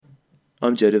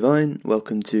I'm Joe Devine,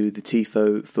 welcome to the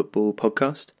TIFO Football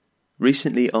Podcast.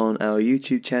 Recently on our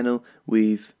YouTube channel,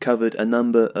 we've covered a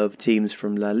number of teams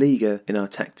from La Liga in our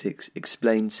Tactics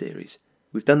Explained series.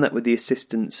 We've done that with the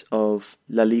assistance of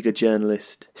La Liga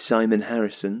journalist Simon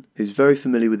Harrison, who's very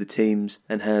familiar with the teams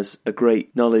and has a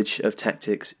great knowledge of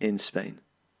tactics in Spain.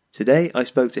 Today I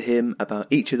spoke to him about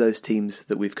each of those teams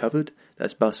that we've covered,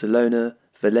 that's Barcelona,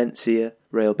 Valencia,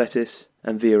 Real Betis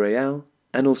and Villarreal.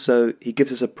 And also, he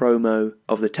gives us a promo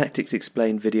of the Tactics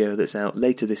Explained video that's out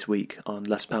later this week on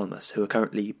Las Palmas, who are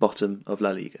currently bottom of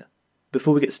La Liga.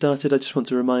 Before we get started, I just want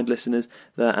to remind listeners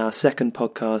that our second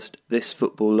podcast, This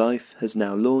Football Life, has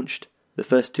now launched. The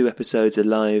first 2 episodes are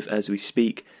live as we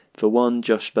speak. For one,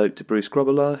 Josh spoke to Bruce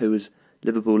Grobbelaar, who was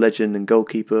Liverpool legend and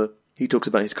goalkeeper. He talks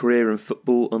about his career in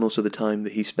football and also the time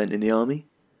that he spent in the army.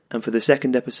 And for the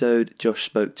second episode, Josh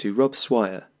spoke to Rob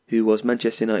Swire, who was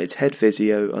Manchester United's head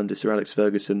physio under Sir Alex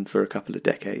Ferguson for a couple of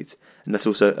decades. And that's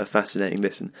also a fascinating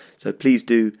listen. So please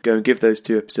do go and give those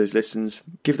 2 episodes listens.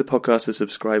 Give the podcast a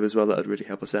subscribe as well, that would really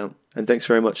help us out. And thanks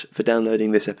very much for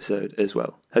downloading this episode as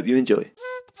well. Hope you enjoy.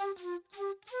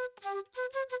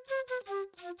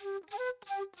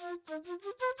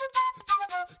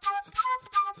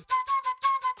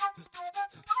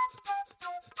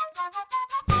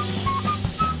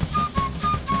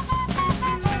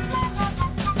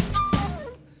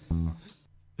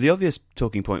 The obvious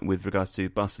talking point with regards to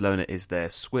Barcelona is their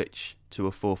switch to a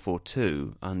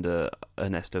 4-4-2 under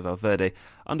Ernesto Valverde.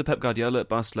 Under Pep Guardiola,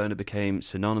 Barcelona became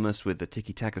synonymous with the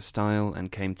tiki-taka style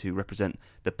and came to represent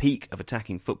the peak of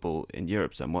attacking football in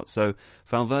Europe somewhat. So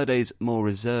Valverde's more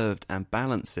reserved and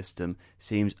balanced system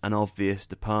seems an obvious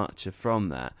departure from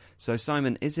that. So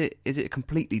Simon, is it a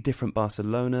completely different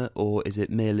Barcelona, or is it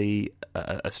merely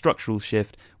a structural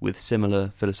shift with similar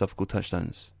philosophical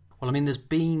touchstones? Well, I mean, there's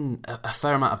been a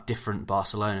fair amount of different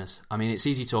Barcelonas. I mean, it's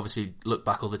easy to obviously look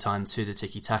back all the time to the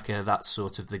tiki-taka. That's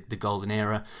sort of the golden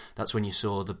era. That's when you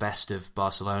saw the best of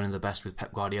Barcelona, the best with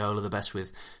Pep Guardiola, the best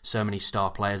with so many star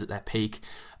players at their peak.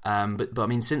 But I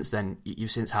mean, since then,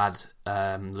 you've since had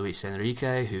Luis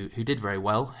Enrique, who did very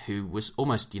well, who was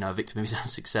almost, a victim of his own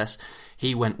success.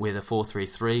 He went with a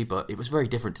 4-3-3, but it was very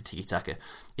different to tiki-taka.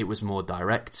 It was more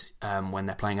direct when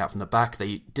they're playing out from the back.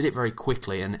 They did it very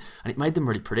quickly, and it made them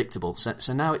really predictable.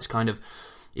 So now it's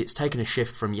taken a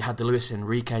shift from, you had the Luis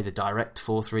Enrique, the direct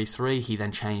 4-3-3. He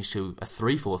then changed to a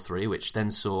 3-4-3,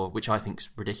 which I think is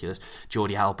ridiculous,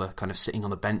 Jordi Alba kind of sitting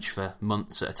on the bench for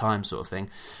months at a time sort of thing.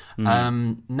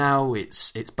 Now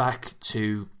it's back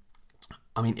to,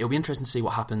 I mean, it'll be interesting to see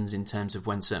what happens in terms of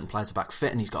when certain players are back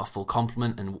fit and he's got a full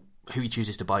complement and who he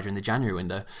chooses to buy during the January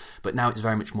window. But now it's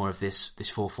very much more of this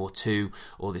 4-4-2,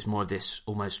 or more of this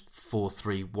almost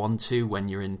 4-3-1-2 when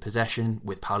you're in possession,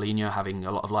 with Paulinho having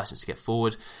a lot of license to get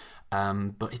forward.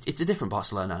 But it's a different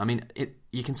Barcelona. I mean,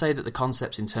 you can say that the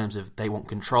concepts in terms of they want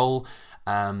control,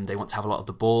 they want to have a lot of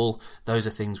the ball, those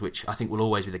are things which I think will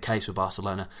always be the case with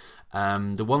Barcelona.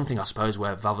 The one thing I suppose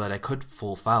where Valverde could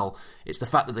fall foul, it's the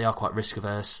fact that they are quite risk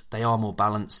averse, they are more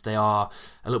balanced, they are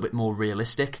a little bit more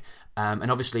realistic.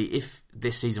 And obviously, if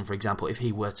this season, for example, if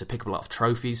he were to pick up a lot of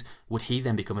trophies, would he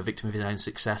then become a victim of his own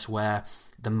success, where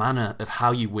the manner of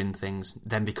how you win things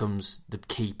then becomes the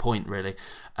key point, really?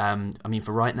 I mean,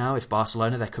 for right now, if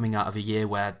Barcelona, they're coming out of a year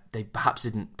where they perhaps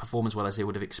didn't perform as well as they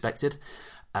would have expected.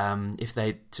 If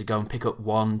they to go and pick up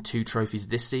 1-2 trophies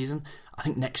this season, I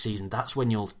think next season, that's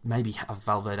when you'll maybe have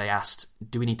Valverde asked,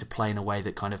 do we need to play in a way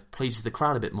that kind of pleases the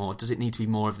crowd a bit more? Does it need to be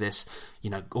more of this,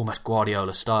 almost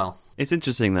Guardiola style? It's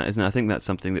interesting that, isn't it? I think that's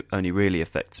something that only really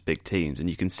affects big teams, and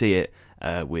you can see it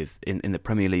in the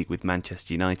Premier League with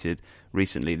Manchester United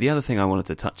recently. The other thing I wanted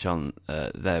to touch on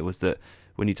there was that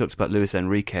when you talked about Luis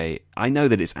Enrique, I know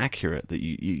that it's accurate that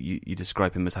you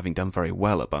describe him as having done very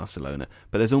well at Barcelona,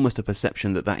 but there's almost a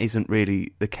perception that isn't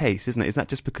really the case, isn't it? Is that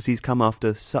just because he's come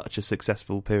after such a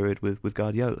successful period with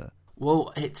Guardiola?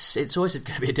 Well, it's always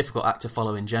going to be a difficult act to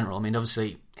follow in general. I mean,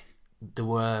 obviously, there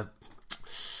were...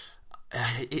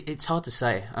 It's hard to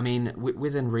say. I mean,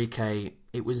 with Enrique,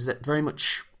 it was very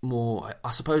much more,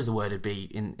 I suppose the word would be,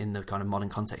 in the kind of modern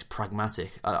context,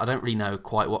 pragmatic. I don't really know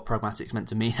quite what pragmatic's meant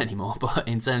to mean anymore, but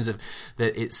in terms of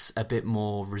that, it's a bit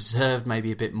more reserved,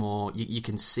 maybe a bit more, you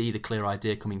can see the clear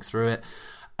idea coming through it.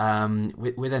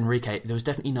 With Enrique, there was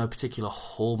definitely no particular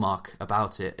hallmark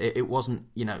about it. It wasn't,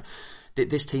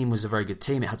 this team was a very good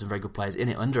team. It had some very good players in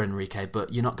it under Enrique,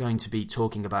 but you're not going to be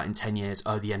talking about in 10 years,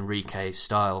 the Enrique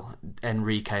style,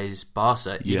 Enrique's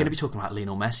Barca. You're going to be talking about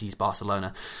Lionel Messi's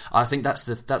Barcelona. I think that's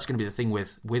going to be the thing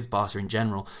with Barca in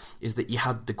general, is that you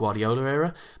had the Guardiola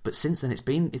era, but since then it's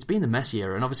been the Messi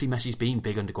era, and obviously Messi's been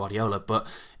big under Guardiola, but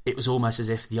it was almost as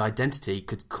if the identity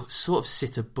could sort of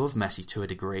sit above Messi to a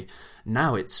degree.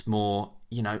 Now it's more,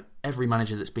 every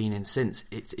manager that's been in since,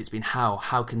 it's been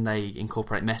how can they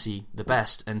incorporate Messi the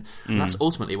best, and that's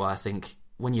ultimately why I think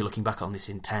when you're looking back on this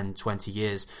in 10, 20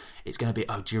 years, it's going to be,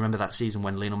 do you remember that season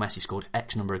when Lionel Messi scored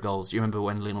X number of goals? Do you remember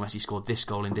when Lionel Messi scored this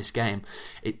goal in this game?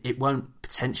 It won't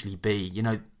potentially be,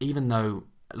 even though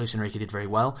Luis Enrique did very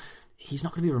well, he's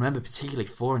not going to be remembered particularly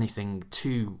for anything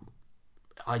too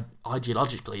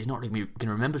ideologically. He's not really going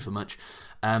to remember for much.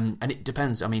 And it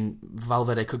depends. I mean,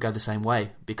 Valverde could go the same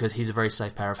way because he's a very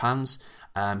safe pair of hands.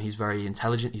 He's very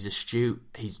intelligent. He's astute.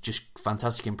 He's just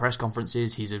fantastic in press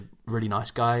conferences. He's a really nice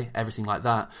guy, everything like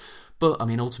that. But, I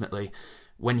mean, ultimately,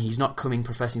 when he's not coming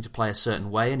professing to play a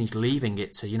certain way and he's leaving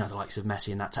it to, the likes of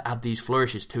Messi and that to add these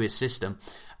flourishes to his system,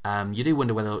 you do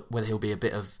wonder whether he'll be a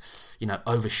bit of,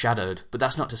 overshadowed. But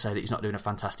that's not to say that he's not doing a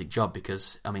fantastic job,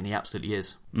 because, I mean, he absolutely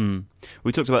is.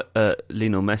 We talked about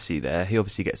Lionel Messi there. He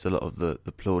obviously gets a lot of the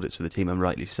plaudits for the team, and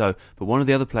rightly so. But one of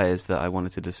the other players that I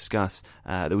wanted to discuss,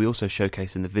 that we also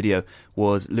showcased in the video,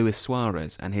 was Luis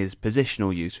Suarez and his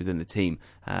positional use within the team.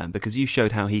 Because you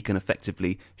showed how he can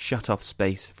effectively shut off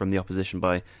space from the opposition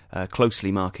by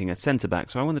closely marking a centre-back.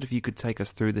 So I wondered if you could take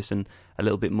us through this in a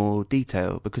little bit more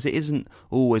detail, because it isn't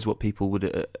always what people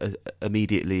would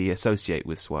immediately associate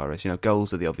with Suarez.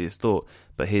 Goals are the obvious thought,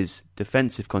 but his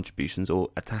defensive contributions, or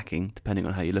attacking, depending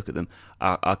on how you look at them,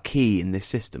 are key in this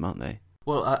system, aren't they?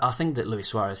 Well, I think that Luis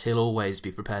Suarez, he'll always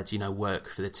be prepared to, work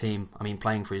for the team. I mean,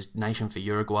 playing for his nation, for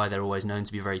Uruguay, they're always known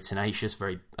to be very tenacious,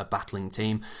 very a battling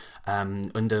team.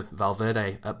 Under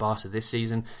Valverde at Barca this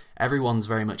season, everyone's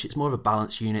very much, it's more of a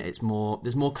balanced unit.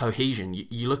 There's more cohesion.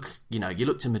 You look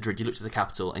to Madrid, you look to the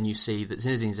capital, and you see that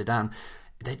Zinedine Zidane,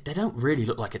 they don't really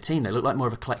look like a team. They look like more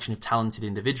of a collection of talented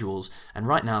individuals, and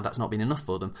right now that's not been enough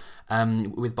for them.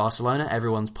 With Barcelona,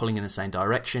 everyone's pulling in the same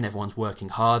direction, everyone's working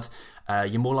hard.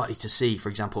 You're more likely to see, for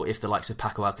example, if the likes of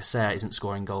Paco Alcacer isn't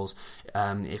scoring goals,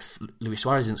 if Luis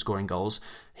Suarez isn't scoring goals,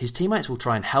 his teammates will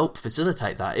try and help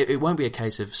facilitate that. It won't be a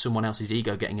case of someone else's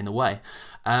ego getting in the way.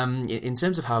 In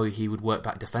terms of how he would work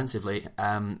back defensively,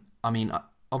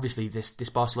 obviously this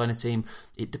Barcelona team,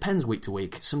 it depends week to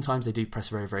week. Sometimes they do press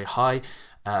very, very high.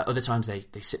 Other times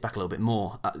they sit back a little bit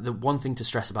more. The one thing to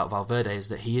stress about Valverde is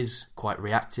that he is quite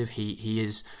reactive. He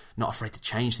is not afraid to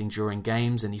change things during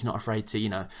games, and he's not afraid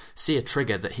to, see a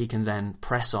trigger that he can then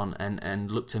press on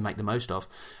and look to make the most of.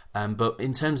 But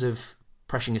in terms of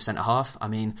pressing a centre-half, I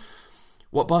mean,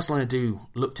 what Barcelona do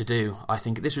look to do, I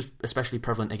think this was especially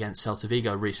prevalent against Celta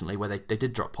Vigo recently, where they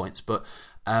did drop points, but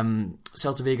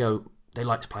Celta Vigo, they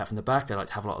like to play out from the back, they like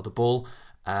to have a lot of the ball.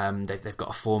 They've got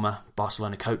a former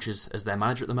Barcelona coach as their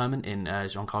manager at the moment in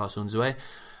Giancarlo Unzué.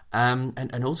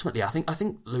 And ultimately, I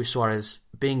think Luis Suarez,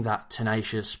 being that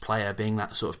tenacious player, being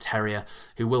that sort of terrier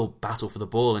who will battle for the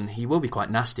ball, and he will be quite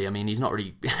nasty. I mean, he's not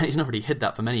really hid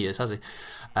that for many years, has he?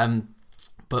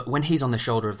 But when he's on the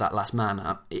shoulder of that last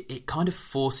man, it kind of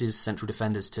forces central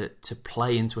defenders to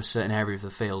play into a certain area of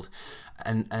the field.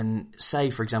 And say,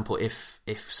 for example, if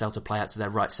Celta play out to their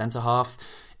right centre half,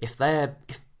 if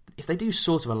they do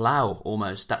sort of allow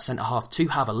almost that centre half to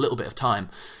have a little bit of time,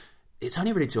 it's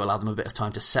only really to allow them a bit of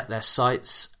time to set their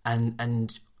sights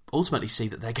and ultimately see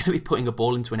that they're going to be putting a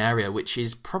ball into an area which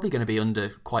is probably going to be under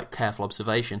quite careful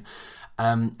observation.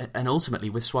 And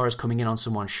ultimately, with Suarez coming in on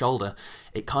someone's shoulder,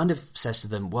 it kind of says to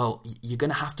them, well, you're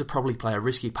going to have to probably play a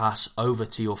risky pass over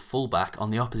to your fullback on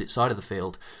the opposite side of the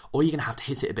field, or you're going to have to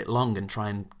hit it a bit long and try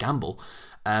and gamble.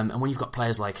 And when you've got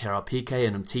players like Gerard Piqué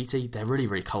and Umtiti, they're really,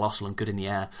 really colossal and good in the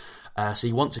air. So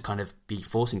you want to kind of be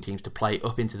forcing teams to play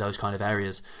up into those kind of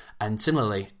areas. And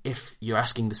similarly, if you're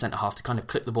asking the centre-half to kind of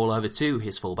clip the ball over to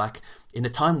his fullback, in a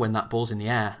time when that ball's in the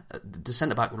air, the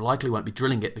centre-back likely won't be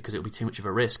drilling it because it'll be too much of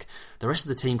a risk. The rest of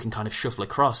the team can kind of shuffle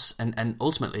across, and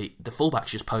ultimately the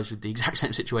fullback's just posed with the exact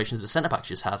same situation as the centre-back's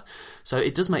just had. So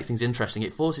it does make things interesting.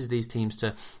 It forces these teams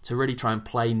to really try and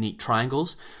play neat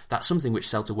triangles. That's something which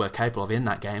Celta were capable of in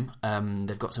that game.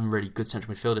 They've got some really good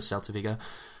central midfielders, Celta Vigo.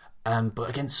 But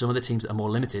against some of the teams that are more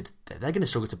limited, they're going to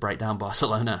struggle to break down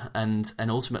Barcelona, and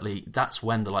ultimately that's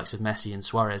when the likes of Messi and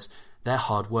Suarez, their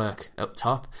hard work up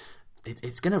top,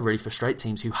 it's going to really frustrate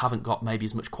teams who haven't got maybe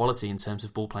as much quality in terms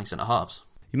of ball-playing centre-halves.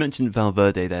 You mentioned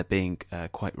Valverde there being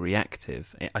quite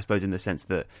reactive, I suppose in the sense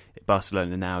that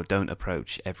Barcelona now don't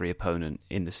approach every opponent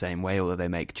in the same way, although they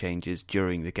make changes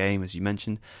during the game, as you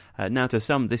mentioned. Now, to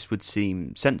some, this would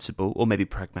seem sensible, or maybe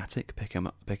pragmatic, picking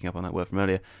up on that word from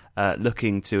earlier,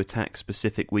 looking to attack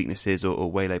specific weaknesses or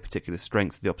waylay particular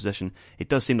strength of the opposition. It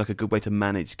does seem like a good way to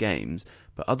manage games,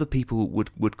 but other people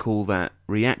would call that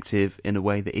reactive in a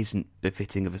way that isn't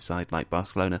befitting of a side like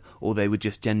Barcelona, or they would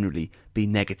just generally be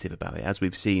negative about it, as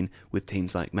we've seen with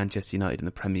teams like Manchester United in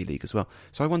the Premier League as well.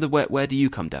 So I wonder, where do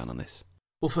you come down on this?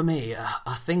 Well, for me,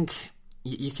 I think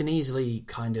you can easily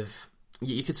kind of...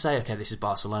 You could say, okay, this is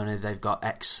Barcelona, they've got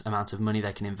X amount of money,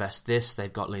 they can invest this,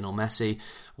 they've got Lionel Messi,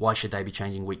 why should they be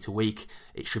changing week to week?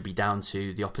 It should be down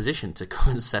to the opposition to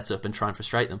come and set up and try and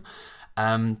frustrate them.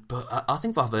 But I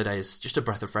think Valverde is just a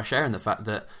breath of fresh air in the fact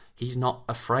that he's not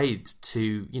afraid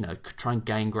to, try and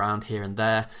gain ground here and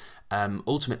there.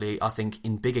 Ultimately, I think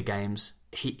in bigger games,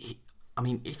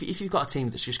 if you've got a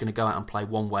team that's just going to go out and play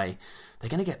one way,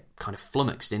 they're going to get kind of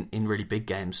flummoxed in really big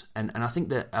games. And I think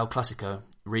that El Clasico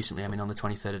recently, on the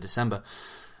 23rd of December,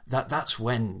 that's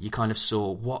when you kind of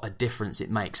saw what a difference it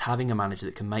makes having a manager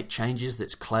that can make changes,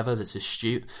 that's clever, that's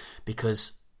astute,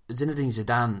 because Zinedine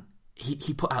Zidane,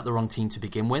 he put out the wrong team to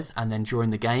begin with, and then during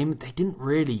the game, they didn't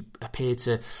really appear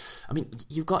to...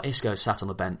 you've got Isco sat on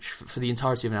the bench for the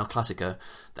entirety of an El Clasico.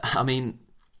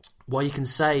 While you can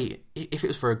say, if it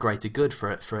was for a greater good,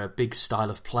 for a big style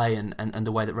of play and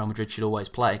the way that Real Madrid should always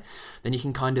play, then you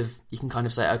can kind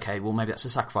of say, okay, well maybe that's a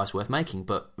sacrifice worth making.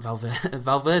 But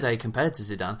Valverde compared to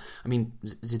Zidane,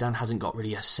 Zidane hasn't got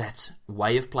really a set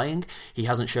way of playing. He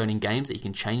hasn't shown in games that he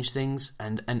can change things,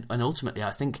 and ultimately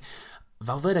I think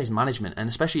Valverde's management, and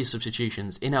especially his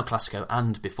substitutions in El Clasico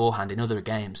and beforehand in other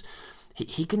games,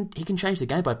 he can change the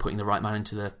game by putting the right man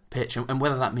into the pitch, and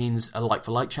whether that means a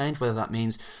like-for-like change, whether that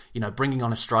means bringing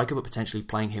on a striker but potentially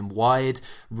playing him wide,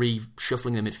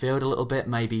 reshuffling the midfield a little bit,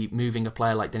 maybe moving a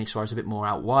player like Denis Suarez a bit more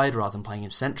out wide rather than playing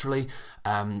him centrally,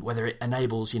 whether it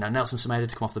enables Nelson Semedo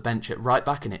to come off the bench at right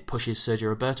back and it pushes Sergio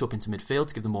Roberto up into midfield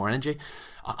to give them more energy.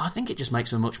 I think it just makes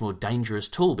them a much more dangerous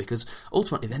tool, because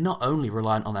ultimately they're not only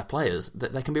reliant on their players,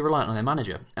 that they can be reliant on their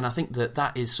manager. And I think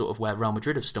that is sort of where Real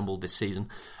Madrid have stumbled this season,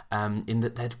 in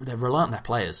that they're reliant on their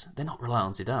players. They're not reliant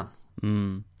on Zidane.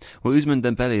 Well, Ousmane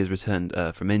Dembele has returned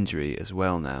from injury as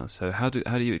well now. So how do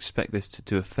you expect this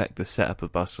to affect the setup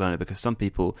of Barcelona? Because some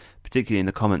people, particularly in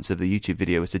the comments of the YouTube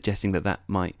video, are suggesting that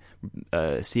might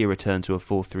see a return to a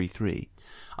 4-3-3.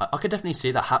 I could definitely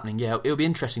see that happening. Yeah, it'll be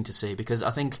interesting to see, because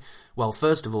I think, well,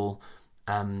 first of all,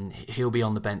 he'll be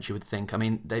on the bench, you would think.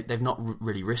 They've not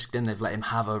really risked him. They've let him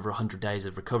have over 100 days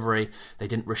of recovery. They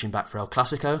didn't rush him back for El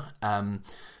Clasico.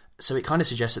 So it kind of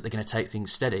suggests that they're going to take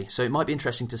things steady. So it might be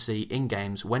interesting to see in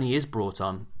games, when he is brought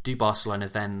on, do Barcelona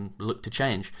then look to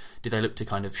change? Do they look to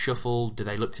kind of shuffle? Do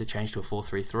they look to change to a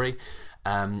 4-3-3?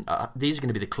 These are going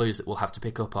to be the clues that we'll have to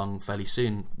pick up on fairly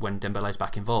soon when Dembele's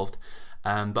back involved.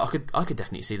 But I could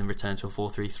definitely see them return to a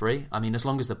 4-3-3. As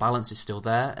long as the balance is still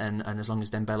there, and as long as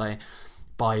Dembele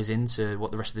buys into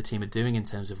what the rest of the team are doing in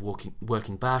terms of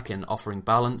working back and offering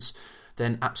balance,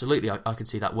 then absolutely I could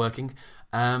see that working.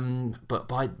 But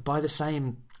by the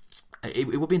same...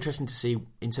 It would be interesting to see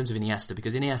in terms of Iniesta,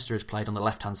 because Iniesta has played on the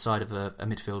left-hand side of a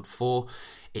midfield four.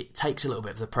 It takes a little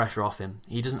bit of the pressure off him.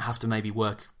 He doesn't have to maybe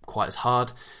work quite as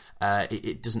hard.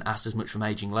 It doesn't ask as much from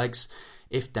aging legs.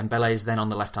 If Dembele is then on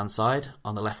the left-hand side,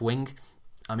 on the left wing,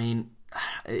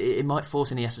 it might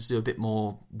force Iniesta to do a bit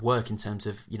more work in terms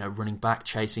of running back,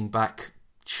 chasing back,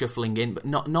 shuffling in, but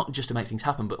not just to make things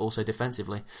happen, but also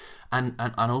defensively. And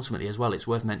ultimately as well, it's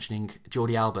worth mentioning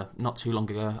Jordi Alba. Not too long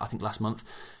ago, I think last month,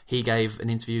 he gave an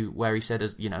interview where he said,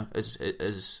 as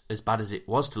bad as it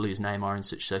was to lose Neymar in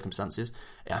such circumstances,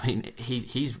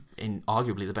 he's in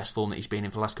arguably the best form that he's been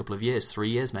in for the last couple of years, 3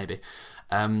 years maybe.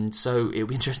 So it'll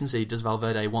be interesting to see, does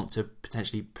Valverde want to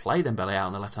potentially play Dembele out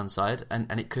on the left-hand side?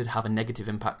 And it could have a negative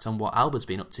impact on what Alba's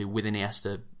been up to with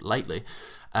Iniesta lately.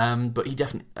 But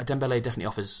Dembele definitely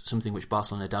offers something which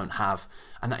Barcelona don't have,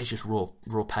 and that is just raw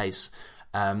pace.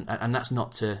 And that's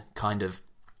not to kind of...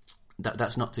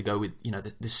 That's not to go with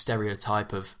this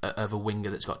stereotype of a winger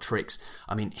that's got tricks.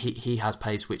 He has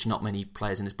pace which not many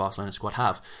players in this Barcelona squad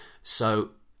have.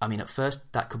 So at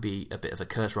first that could be a bit of a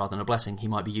curse rather than a blessing. He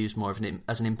might be used more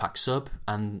as an impact sub,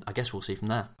 and I guess we'll see from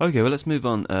there. Okay, well, let's move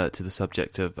on to the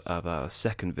subject of our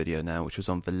second video now, which was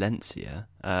on Valencia.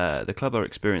 The club are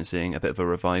experiencing a bit of a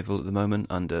revival at the moment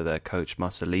under their coach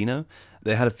Marcelino.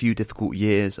 They had a few difficult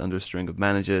years under a string of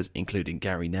managers, including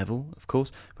Gary Neville, of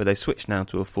course, but they switched now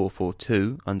to a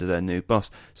 4-4-2 under their new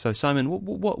boss. So, Simon,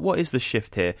 what is the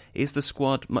shift here? Is the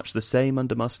squad much the same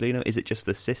under Marcelino? Is it just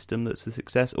the system that's a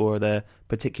success, or are there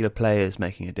particular players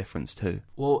making a difference too?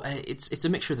 Well, it's a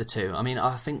mixture of the two. I mean,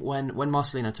 I think when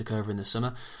Marcelino took over in the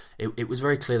summer, it was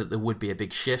very clear that there would be a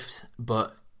big shift,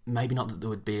 but maybe not that there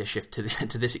would be a shift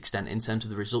to this extent in terms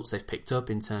of the results they've picked up,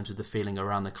 in terms of the feeling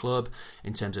around the club,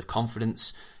 in terms of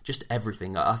confidence, just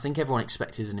everything. I think everyone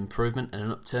expected an improvement and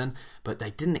an upturn, but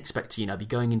they didn't expect to, be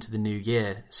going into the new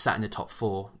year sat in the top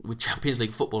four with Champions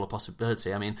League football a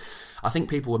possibility. I mean, I think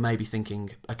people were maybe thinking,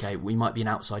 okay, we might be an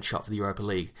outside shot for the Europa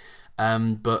League.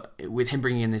 But with him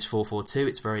bringing in this 4-4-2,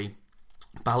 it's very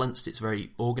balanced, it's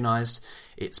very organised.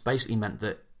 It's basically meant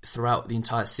that throughout the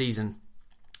entire season,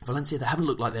 Valencia, they haven't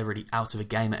looked like they're really out of a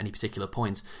game at any particular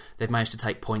point. They've managed to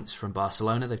take points from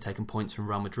Barcelona, they've taken points from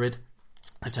Real Madrid,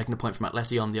 they've taken a point from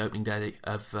Atleti on the opening day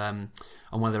of on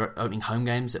one of their opening home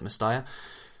games at Mestalla.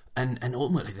 And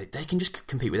ultimately, they can just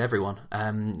compete with everyone.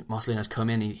 Marcelino's come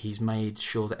in, he's made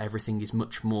sure that everything is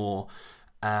much more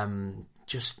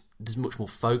there's much more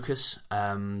focus,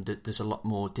 there's a lot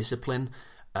more discipline.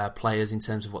 Players in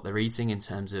terms of what they're eating, in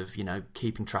terms of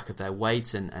keeping track of their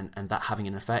weight and that having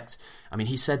an effect. I mean,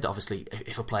 he said that obviously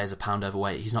if a player's a pound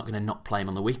overweight, he's not going to not play him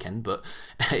on the weekend, but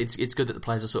it's good that the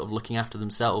players are sort of looking after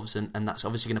themselves, and that's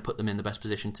obviously going to put them in the best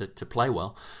position to play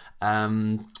well.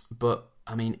 But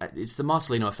I mean, it's the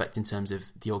Marcelino effect in terms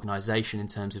of the organisation, in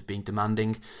terms of being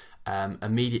demanding.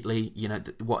 Immediately,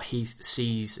 what he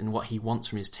sees and what he wants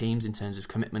from his teams in terms of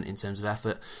commitment, in terms of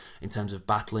effort, in terms of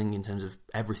battling, in terms of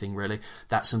everything really,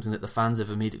 that's something that the fans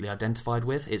have immediately identified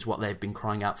with. It's what they've been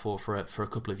crying out for a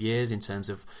couple of years, in terms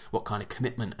of what kind of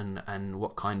commitment and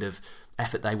what kind of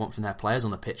effort they want from their players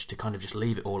on the pitch, to kind of just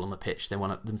leave it all on the pitch. They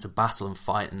want them to battle and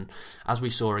fight, and as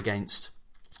we saw in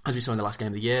the last game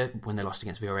of the year when they lost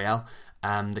against Villarreal,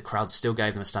 the crowd still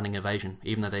gave them a standing ovation,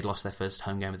 even though they'd lost their first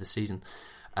home game of the season.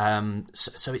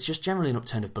 So it's just generally an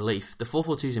upturn of belief. The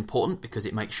 4-4-2 is important because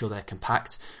it makes sure they're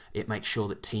compact. It makes sure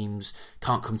that teams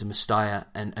can't come to Mestalla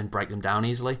and break them down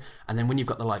easily. And then when you've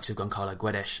got the likes of Goncalo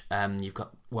Guedes, you've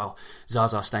got,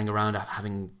 Zaza staying around,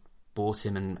 having bought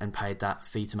him and paid that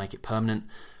fee to make it permanent.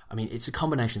 I mean, it's a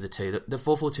combination of the two. The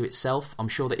 4-4-2 itself, I'm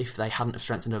sure that if they hadn't have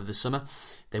strengthened over the summer,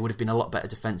 they would have been a lot better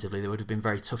defensively. They would have been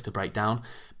very tough to break down.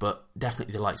 But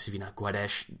definitely the likes of,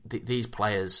 Guedes, these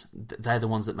players, they're the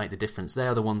ones that make the difference. They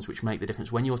are the ones which make the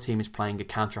difference. When your team is playing a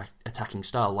counter-attacking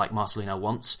style like Marcelino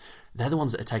wants, they're the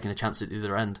ones that are taking the chance at the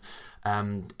other end.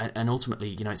 And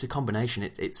ultimately, it's a combination.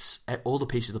 It's all the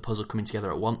pieces of the puzzle coming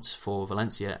together at once for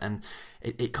Valencia. And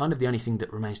it kind of, the only thing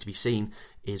that remains to be seen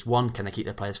is, one, can they keep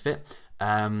their players fit?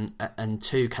 And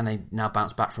two, can they now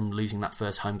bounce back from losing that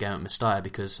first home game at Mestalla?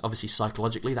 Because obviously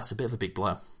psychologically that's a bit of a big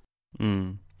blow.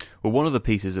 Well, one of the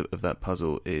pieces of that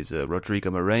puzzle is Rodrigo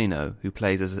Moreno, who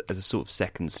plays as a sort of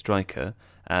second striker.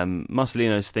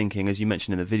 Marcelino's thinking, as you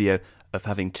mentioned in the video, of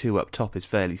having two up top is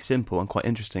fairly simple and quite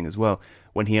interesting as well.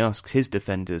 When he asks his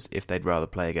defenders if they'd rather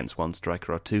play against one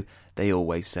striker or two, they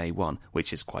always say one,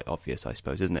 which is quite obvious, I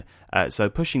suppose, isn't it? So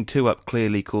pushing two up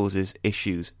clearly causes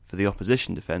issues for the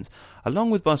opposition defence.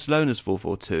 Along with Barcelona's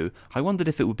 4-4-2, I wondered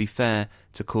if it would be fair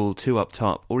to call two up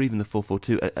top, or even the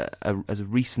 4-4-2, as a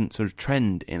recent sort of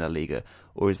trend in La Liga,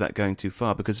 or is that going too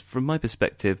far? Because from my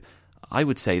perspective, I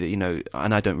would say that,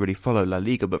 and I don't really follow La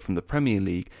Liga, but from the Premier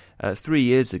League, 3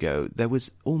 years ago, there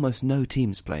was almost no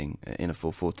teams playing in a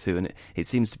 4-4-2, and it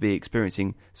seems to be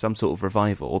experiencing some sort of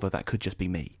revival, although that could just be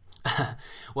me.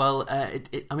 Well,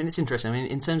 it's interesting. I mean,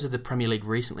 in terms of the Premier League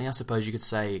recently, I suppose you could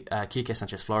say Quique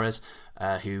Sanchez-Flores,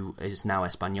 who is now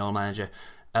Espanyol manager,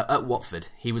 at Watford,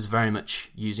 he was very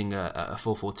much using a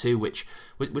 4-4-2, which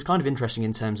was kind of interesting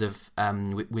in terms of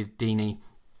with Dini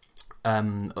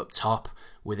up top,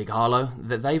 with Igalo,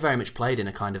 that they very much played in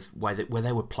a kind of way where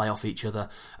they would play off each other.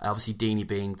 Obviously, Dini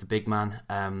being the big man,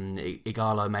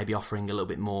 Igalo maybe offering a little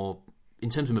bit more in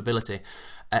terms of mobility.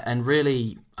 And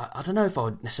really, I don't know if I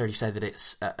would necessarily say that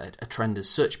it's a trend as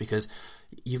such, because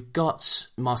you've got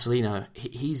Marcelino,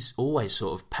 he's always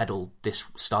sort of peddled this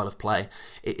style of play.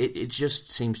 It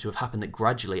just seems to have happened that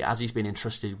gradually, as he's been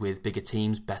entrusted with bigger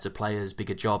teams, better players,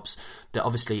 bigger jobs, that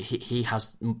obviously he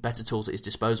has better tools at his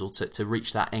disposal to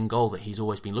reach that end goal that he's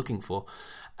always been looking for.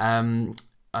 I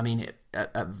mean,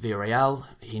 at Villarreal,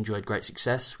 he enjoyed great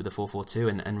success with the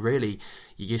 4-4-2, and really,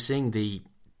 you're seeing the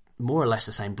more or less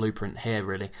the same blueprint here,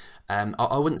 really.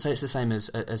 I wouldn't say it's the same as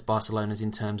Barcelona's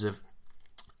in terms of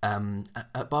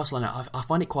at Barcelona. I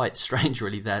find it quite strange,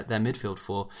 really, their midfield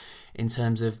four, in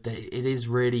terms of it is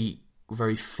really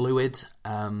very fluid.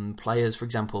 Players, for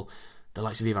example, the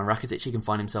likes of Ivan Rakitic, he can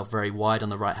find himself very wide on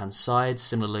the right-hand side.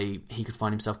 Similarly, he could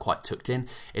find himself quite tucked in.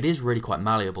 It is really quite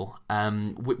malleable.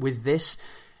 With this,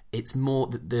 it's more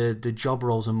the job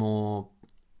roles are more.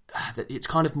 It's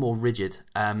kind of more rigid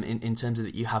in terms of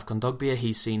that you have Kondogbia.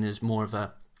 He's seen as more of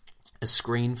a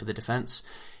screen for the defence.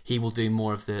 He will do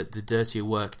more of the dirtier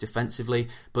work defensively,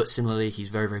 but similarly, he's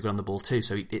very, very good on the ball too.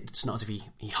 So it's not as if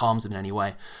he harms them in any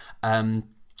way.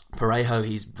 Parejo,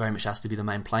 he's very much asked to be the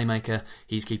main playmaker.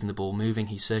 He's keeping the ball moving.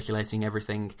 He's circulating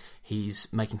everything.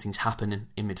 He's making things happen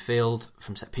in midfield.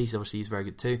 From set pieces, obviously, he's very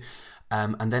good too.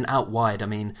 And then out wide, I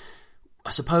mean, I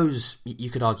suppose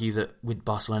you could argue that with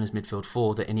Barcelona's midfield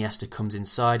four, that Iniesta comes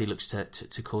inside, he looks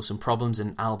to cause some problems,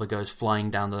 and Alba goes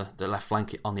flying down the left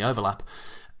flank on the overlap.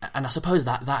 And I suppose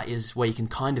that is where you can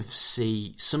kind of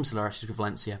see some similarities with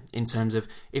Valencia, in terms of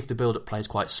if the build-up plays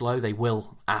quite slow, they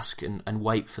will ask and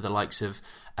wait for the likes of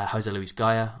Jose Luis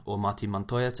Gaya or Martin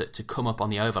Montoya to come up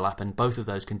on the overlap, and both of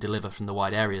those can deliver from the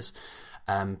wide areas.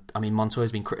 I mean,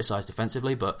 Montoya's been criticised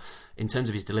defensively, but in terms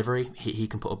of his delivery, he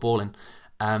can put a ball in.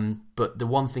 But the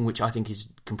one thing which I think is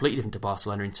completely different to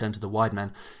Barcelona in terms of the wide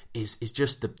men is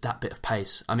just that bit of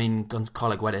pace. I mean,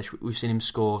 Carlo Guedes, we've seen him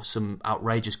score some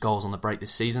outrageous goals on the break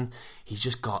this season. He's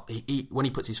just got, when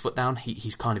he puts his foot down,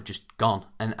 he's kind of just gone.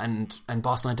 And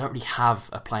Barcelona don't really have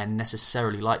a player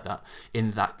necessarily like that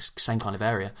in that same kind of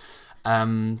area.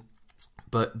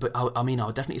 But I mean, I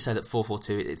would definitely say that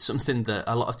 4-4-2, it's something that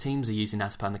a lot of teams are using now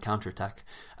to play on the counter-attack.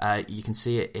 You can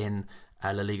see it in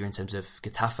La Liga in terms of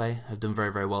Getafe have done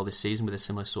very, very well this season with a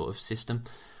similar sort of system.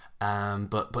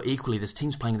 But equally, there's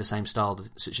teams playing the same style,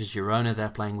 such as Girona. They're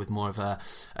playing with more of a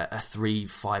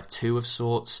 3-5-2 of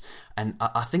sorts. And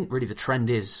I think really the trend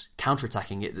is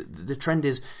counter-attacking. The trend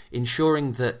is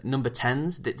ensuring that number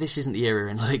 10s, this isn't the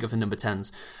area in La Liga for number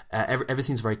 10s.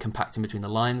 Everything's very compact in between the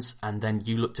lines, and then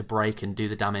you look to break and do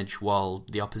the damage while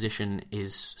the opposition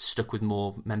is stuck with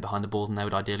more men behind the ball than they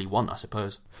would ideally want, I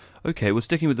suppose. Okay, well,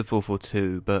 sticking with the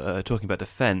 4-4-2, but talking about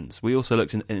defence, we also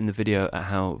looked in the video at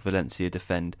how Valencia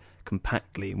defend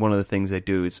compactly. One of the things they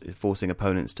do is forcing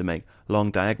opponents to make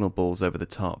long diagonal balls over the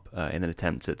top in an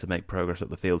attempt to make progress up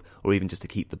the field, or even just to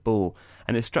keep the ball.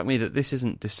 And it struck me that this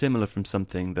isn't dissimilar from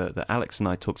something that Alex and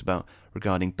I talked about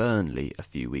regarding Burnley a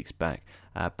few weeks back.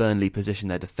 Burnley position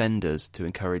their defenders to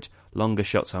encourage longer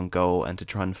shots on goal and to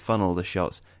try and funnel the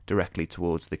shots directly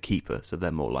towards the keeper, so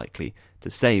they're more likely to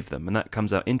save them. And that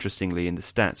comes out interestingly in the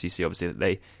stats. You see obviously that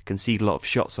they concede a lot of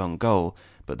shots on goal,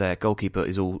 but their goalkeeper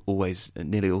is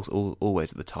nearly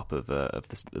always at the top of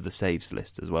the saves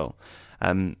list as well.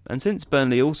 And since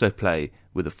Burnley also play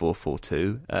with a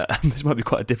 4-4-2, this might be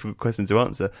quite a difficult question to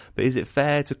answer, but is it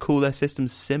fair to call their system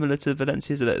similar to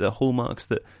Valencia's? Are there the hallmarks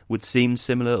that would seem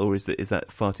similar, or is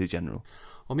that far too general?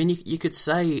 I mean, you could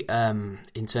say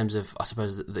in terms of, I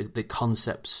suppose, the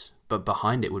concepts but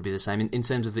behind it would be the same in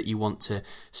terms of that you want to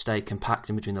stay compact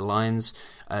in between the lines.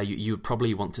 You would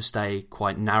probably want to stay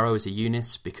quite narrow as a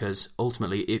unit, because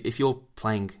ultimately if you're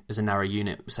playing as a narrow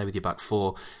unit, say with your back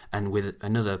four and with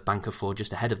another bank of four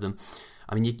just ahead of them,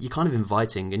 I mean, you're kind of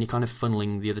inviting and you're kind of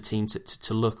funneling the other team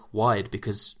to look wide,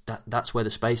 because that's where the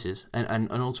space is.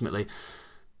 And ultimately,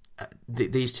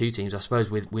 these two teams, I suppose,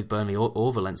 with Burnley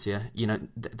or Valencia, you know,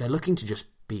 they're looking to just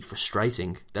be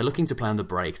frustrating. They're looking to play on the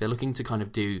break. They're looking to kind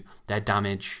of do their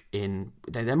damage in.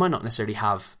 They might not necessarily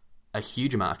have a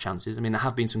huge amount of chances. I mean, there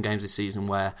have been some games this season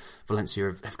where Valencia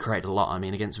have created a lot. I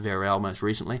mean, against Villarreal most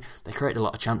recently, they created a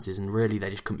lot of chances, and really they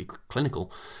just couldn't be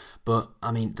clinical. But,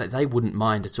 I mean, they wouldn't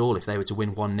mind at all if they were to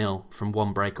win 1-0 from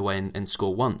one breakaway and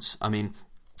score once. I mean,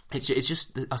 it's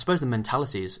just, I suppose the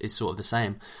mentality is sort of the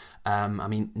same. I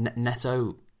mean,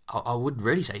 Neto, I would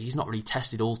really say he's not really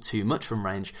tested all too much from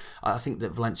range. I think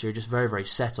that Valencia are just very, very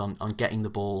set on getting the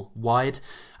ball wide.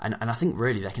 And I think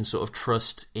really they can sort of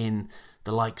trust in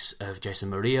the likes of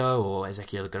Jason Murillo or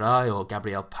Ezequiel Garay or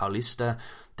Gabriel Paulista.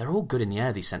 They're all good in the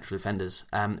air, these central defenders.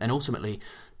 And ultimately,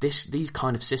 these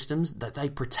kind of systems, that they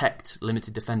protect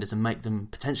limited defenders and make them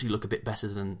potentially look a bit better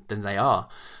than they are.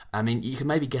 I mean, you can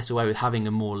maybe get away with having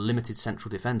a more limited central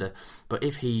defender, but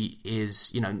if he is,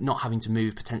 you know, not having to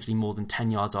move potentially more than 10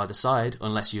 yards either side,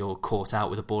 unless you're caught out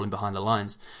with a ball in behind the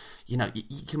lines, you know,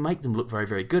 you can make them look very,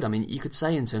 very good. I mean, you could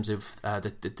say in terms of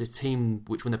the team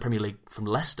which won the Premier League from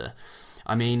Leicester,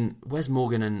 I mean, Wes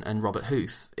Morgan and Robert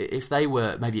Huth, if they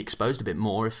were maybe exposed a bit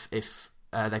more, if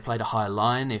they played a higher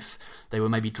line, if they were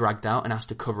maybe dragged out and asked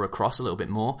to cover across a little bit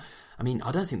more, I mean,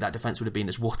 I don't think that defence would have been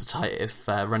as watertight if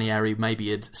Ranieri maybe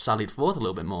had sallied forth a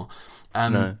little bit more.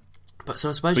 No. But so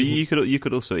I suppose you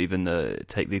could also even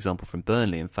take the example from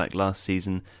Burnley. In fact, last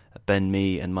season, Ben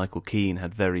Mee and Michael Keane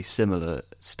had very similar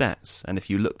stats, and if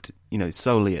you looked, you know,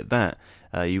 solely at that,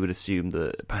 you would assume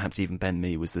that perhaps even Ben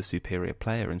Mee was the superior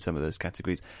player in some of those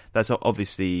categories. That's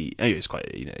obviously, it's quite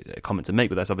a comment to make,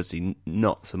 but that's obviously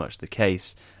not so much the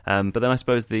case. But then I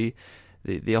suppose the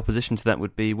opposition to that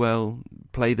would be, well,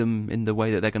 play them in the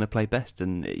way that they're going to play best.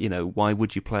 And, why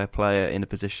would you play a player in a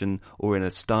position or in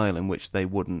a style in which they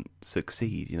wouldn't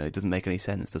succeed? It doesn't make any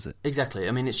sense, does it? Exactly.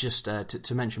 I mean, it's just,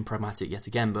 to mention pragmatic yet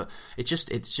again, but it's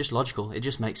just logical. It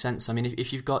just makes sense. I mean,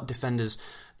 if you've got defenders,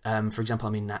 for example,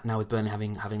 I mean, now with Burnley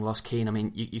having lost Keane, I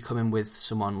mean, you come in with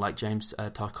someone like James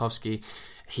Tarkowski.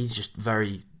 He's just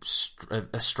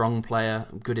a strong player,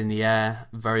 good in the air,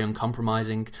 very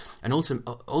uncompromising, and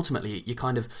ultimately, you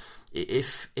kind of,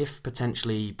 if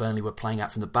potentially Burnley were playing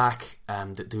out from the back,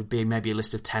 that there would be maybe a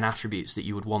list of 10 attributes that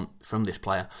you would want from this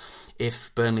player.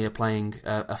 If Burnley are playing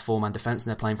a 4-man defence and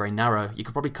they're playing very narrow, you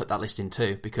could probably cut that list in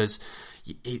two, because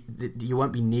you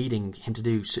won't be needing him to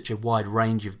do such a wide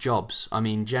range of jobs. I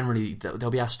mean, generally they'll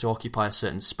be asked to occupy a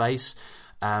certain space,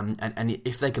 and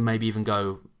if they can maybe even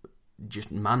go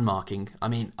just man marking. I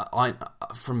mean, I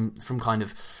from kind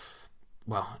of,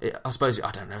 well, I suppose, I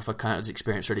don't know if I count as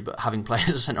experience really, but having played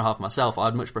as a centre half myself,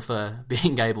 I'd much prefer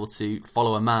being able to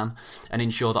follow a man and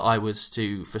ensure that I was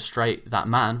to frustrate that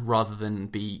man rather than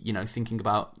be, thinking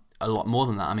about a lot more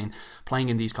than that. I mean, playing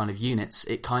in these kind of units,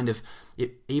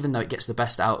 even though it gets the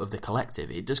best out of the collective,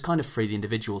 it does kind of free the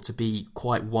individual to be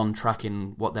quite one track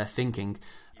in what they're thinking.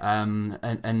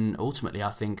 And ultimately, I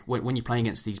think when you're playing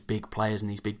against these big players and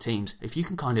these big teams, if you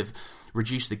can kind of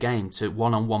reduce the game to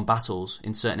one-on-one battles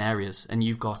in certain areas, and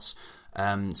you've got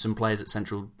some players in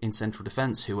central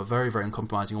defence who are very, very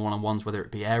uncompromising on one-on-ones, whether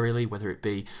it be aerially, whether it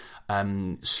be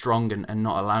strong and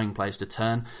not allowing players to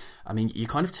turn, I mean, you're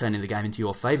kind of turning the game into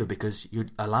your favour because you're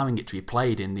allowing it to be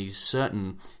played in these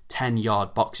certain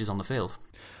 10-yard boxes on the field.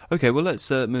 Okay, well, let's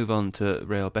move on to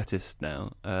Real Betis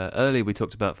now. Earlier we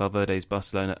talked about Valverde's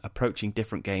Barcelona approaching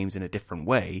different games in a different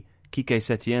way. Quique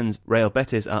Setien's Real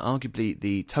Betis are arguably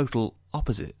the total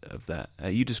opposite of that.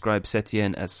 You describe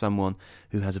Setien as someone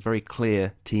who has a very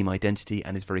clear team identity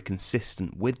and is very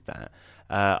consistent with that.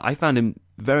 I found him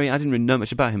I didn't really know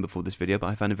much about him before this video, but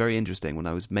I found it very interesting when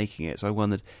I was making it. So I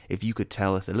wondered if you could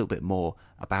tell us a little bit more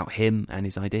about him and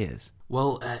his ideas.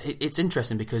 Well, it's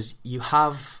interesting because you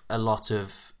have a lot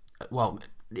of, well,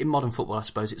 in modern football, I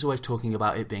suppose, it's always talking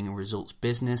about it being a results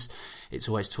business. It's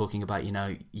always talking about,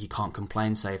 you can't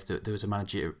complain, say, if there was a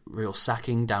managerial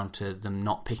sacking down to them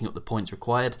not picking up the points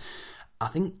required. I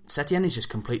think Setien is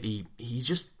he's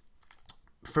just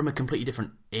from a completely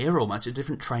different era almost, a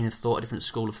different train of thought, a different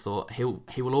school of thought. He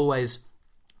will always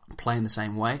play in the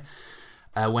same way.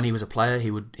 When he was a player, he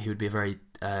would be a very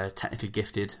technically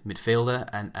gifted midfielder,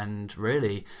 and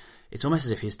really, it's almost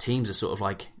as if his teams are sort of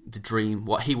like the dream,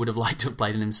 what he would have liked to have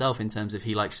played in himself, in terms of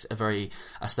he likes a very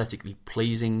aesthetically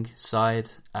pleasing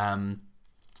side.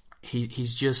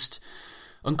 He's just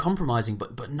uncompromising,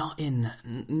 but not in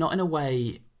a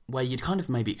way where you'd kind of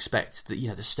maybe expect that,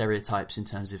 the stereotypes in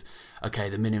terms of, okay,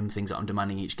 the minimum things that I'm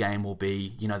demanding each game will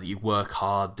be, that you work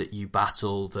hard, that you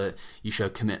battle, that you show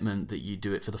commitment, that you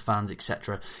do it for the fans,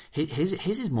 etc. His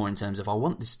is more in terms of, I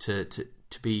want this to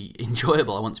be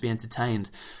enjoyable, I want to be entertained.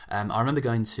 I remember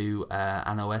going to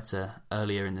Anoeta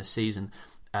earlier in the season,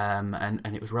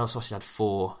 and it was Real Sociedad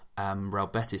 4, Real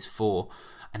Betis 4,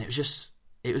 and it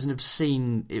was an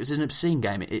obscene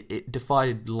game. It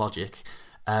defied logic.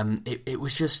 It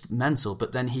was just mental.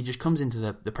 But then he just comes into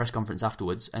the press conference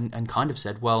afterwards and kind of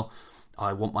said, well,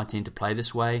 I want my team to play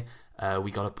this way.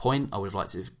 We got a point. I would have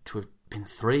liked to have been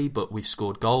 3, but we've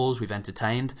scored goals, we've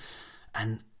entertained.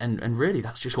 And really,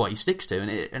 that's just what he sticks to,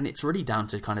 and it's really down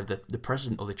to kind of the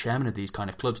president or the chairman of these kind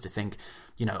of clubs to think,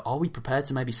 are we prepared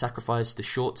to maybe sacrifice the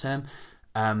short term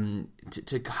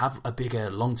to have a bigger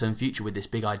long term future with this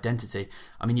big identity?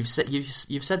 I mean, you've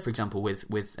said, for example,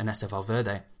 with Ernesto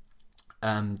Valverde,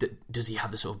 does he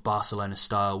have the sort of Barcelona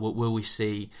style? Will we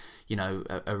see,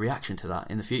 a reaction to that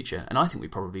in the future? And I think we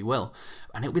probably will.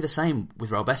 And it'll be the same with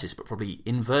Real Betis, but probably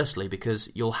inversely, because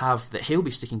you'll have that he'll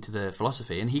be sticking to the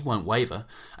philosophy and he won't waver.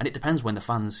 And it depends when the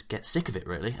fans get sick of it,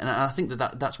 really. And I think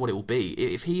that's what it will be.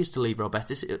 If he is to leave Real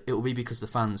Betis, it will be because the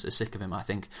fans are sick of him, I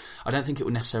think. I don't think it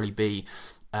would necessarily be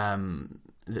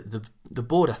the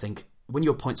board, I think. When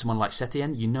you appoint someone like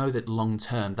Setien, you know that long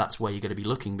term that's where you're going to be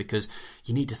looking, because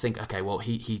you need to think, okay, well,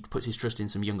 he puts his trust in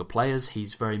some younger players,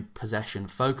 he's very possession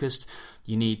focused,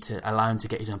 you need to allow him to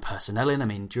get his own personnel in. I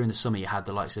mean, during the summer you had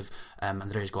the likes of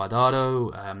Andres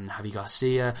Guardado, Javi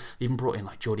Garcia, they even brought in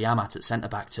like Jordi Amat at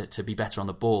centre-back to be better on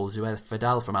the ball, Zuel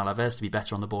Fidel from Alaves to be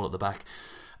better on the ball at the back.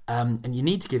 And you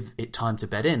need to give it time to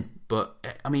bed in. But,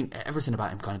 I mean, everything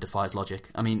about him kind of defies logic.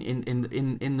 I mean,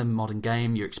 in the modern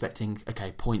game, you're expecting,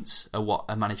 okay, points are what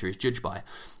a manager is judged by.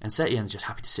 And Setien's just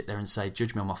happy to sit there and say,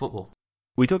 judge me on my football.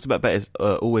 We talked about Betis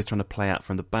always trying to play out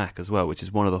from the back as well, which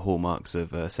is one of the hallmarks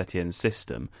of Setien's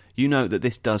system. You know that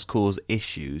this does cause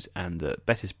issues, and that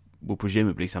Betis will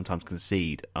presumably sometimes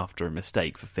concede after a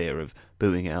mistake for fear of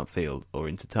booing it outfield or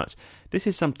into touch. This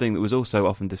is something that was also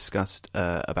often discussed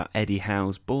about Eddie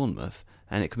Howe's Bournemouth,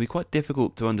 and it can be quite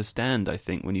difficult to understand, I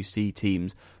think, when you see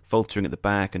teams faltering at the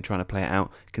back and trying to play it out,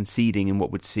 conceding in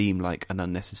what would seem like an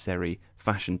unnecessary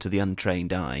fashion to the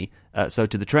untrained eye. So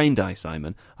to the trained eye,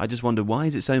 Simon, I just wonder, why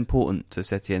is it so important to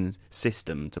Setien's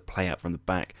system to play out from the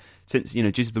back? Since,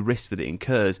 due to the risk that it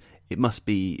incurs,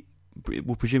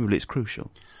 presumably it's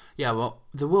crucial. Yeah, well,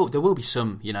 there will be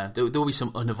some, there will be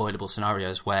some unavoidable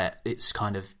scenarios where it's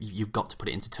kind of, you've got to put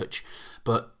it into touch.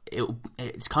 But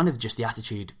it's kind of just the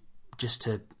attitude, just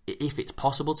to, if it's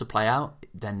possible to play out,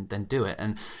 then do it.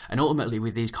 And ultimately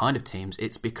with these kind of teams,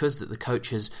 it's because that the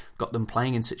coach has got them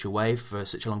playing in such a way for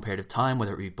such a long period of time,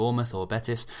 whether it be Bournemouth or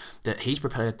Betis, that he's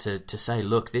prepared to say,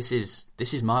 look, this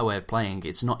is my way of playing.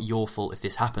 It's not your fault if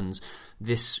this happens.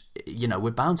 This, we're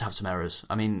bound to have some errors.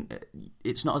 I mean,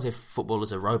 it's not as if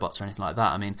footballers are robots or anything like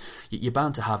that. I mean, you're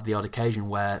bound to have the odd occasion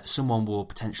where someone will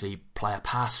potentially play a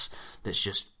pass that's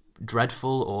just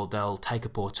dreadful, or they'll take a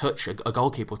poor touch. A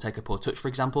goalkeeper will take a poor touch, for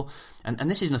example. And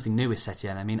this is nothing new with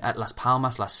Setien. I mean, at Las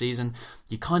Palmas last season,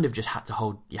 you kind of just had to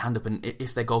hold your hand up, and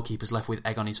if their goalkeeper's left with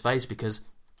egg on his face because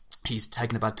he's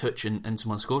taken a bad touch and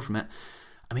someone scored from it,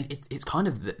 I mean, it's kind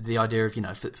of the idea of,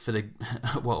 for the,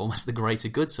 almost the greater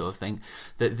good sort of thing,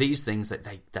 that these things, that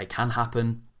they can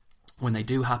happen. When they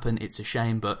do happen, it's a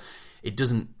shame, but it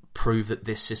doesn't prove that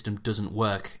this system doesn't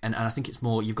work. And I think it's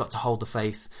more, you've got to hold the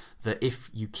faith that if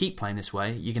you keep playing this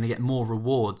way, you're going to get more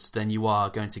rewards than you are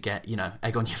going to get,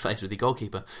 egg on your face with your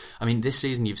goalkeeper. I mean, this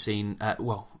season you've seen,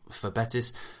 for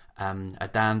Betis,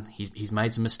 Adan, he's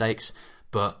made some mistakes,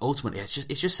 but ultimately it's just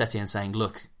Setien saying,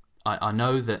 look, I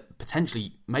know that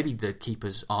potentially maybe the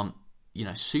keepers aren't,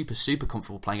 super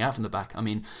comfortable playing out from the back. I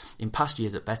mean, in past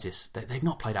years at Betis, they've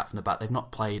not played out from the back. They've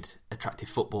not played attractive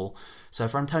football. So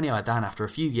for Antonio Adan, after a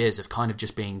few years of kind of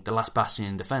just being the last bastion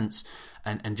in defence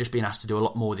and just being asked to do a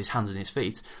lot more with his hands and his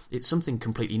feet, it's something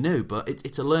completely new, but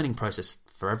it's a learning process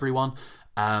for everyone.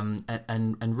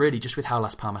 And really just with how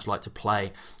Las Palmas like to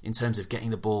play in terms of getting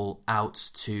the ball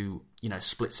out to,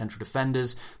 split central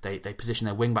defenders. They position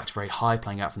their wing backs very high,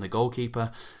 playing out from the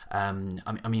goalkeeper. I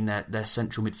mean their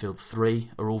central midfield three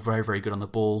are all very, very good on the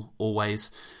ball, always.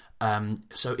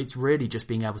 So it's really just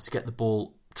being able to get the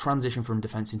ball, transition from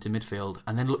defence into midfield,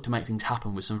 and then look to make things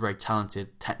happen with some very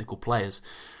talented technical players.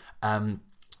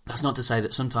 That's not to say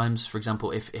that sometimes, for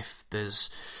example, if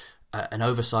there's an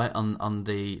oversight on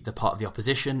the part of the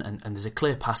opposition and there's a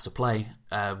clear pass to play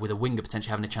with a winger potentially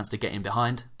having a chance to get in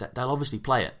behind, they'll obviously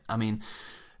play it. I mean,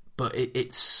 but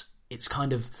it's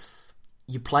kind of,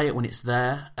 you play it when it's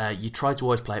there. You try to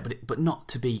always play it, but not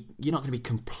to be. You're not going to be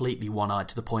completely one-eyed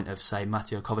to the point of, say,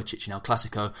 Mateo Kovacic in El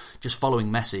Clasico just following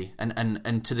Messi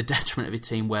and to the detriment of a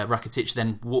team where Rakitic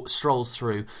then strolls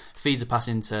through, feeds a pass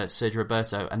into Sergio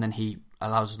Roberto, and then he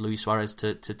allows Luis Suarez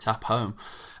to tap home.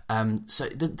 So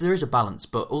there is a balance,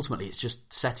 but ultimately it's just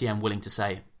Setien willing to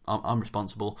say, I'm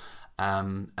responsible,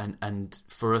 and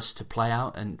for us to play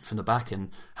out and from the back and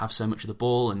have so much of the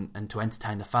ball and to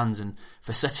entertain the fans, and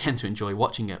for Setien to enjoy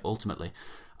watching it ultimately.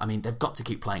 I mean, they've got to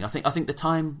keep playing. I think the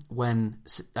time when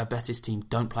a Betis team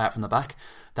don't play out from the back,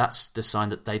 that's the sign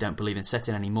that they don't believe in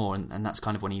Setien anymore, and that's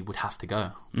kind of when he would have to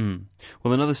go.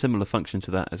 Well, another similar function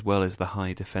to that as well is the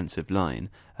high defensive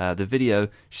line. The video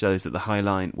shows that the high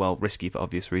line, while risky for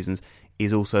obvious reasons,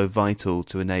 is also vital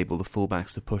to enable the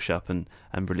fullbacks to push up and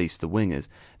release the wingers.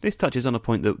 This touches on a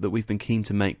point that we've been keen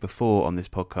to make before on this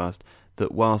podcast,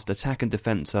 that whilst attack and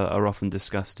defence are often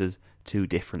discussed as two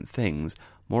different things,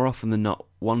 more often than not,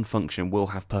 one function will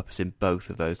have purpose in both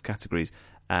of those categories.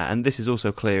 And this is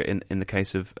also clear in the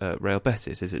case of Real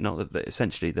Betis, is it not, that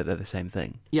essentially that they're the same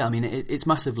thing? Yeah, I mean, it's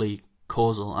massively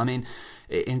causal. I mean,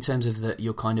 in terms of that,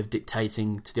 you're kind of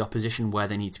dictating to the opposition where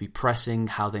they need to be pressing,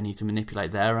 how they need to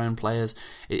manipulate their own players.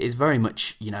 It's very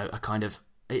much, a kind of,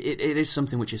 it is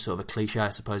something which is sort of a cliche, I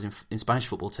suppose, in Spanish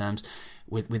football terms,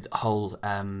 with the whole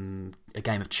a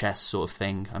game of chess sort of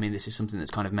thing. I mean, this is something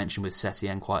that's kind of mentioned with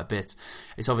Setien quite a bit.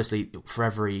 It's obviously for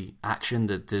every action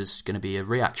that there's going to be a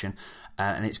reaction,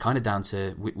 and it's kind of down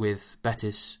to with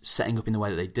Betis setting up in the way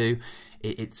that they do.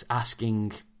 It's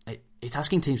asking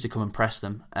teams to come and press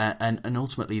them, and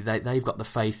ultimately they've got the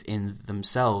faith in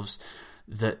themselves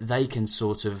that they can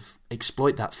sort of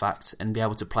exploit that fact and be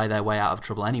able to play their way out of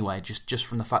trouble anyway, just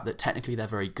from the fact that technically they're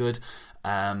very good.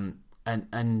 And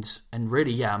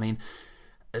really, yeah, I mean,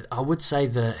 I would say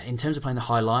that in terms of playing the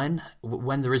high line,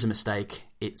 when there is a mistake,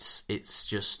 it's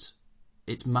just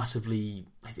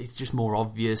more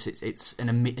obvious. It's an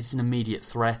immediate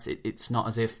threat. It's not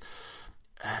as if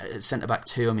centre back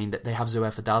too. I mean, they have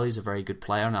Zouer Fadali, who's a very good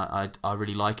player, and I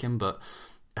really like him, but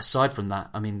aside from that,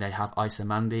 I mean, they have Issa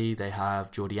Mandi, they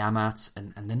have Jordi Amat,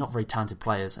 and they're not very talented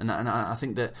players. And I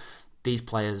think that these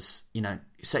players,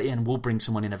 Setien will bring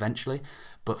someone in eventually,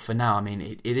 but for now, I mean,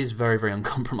 it is very, very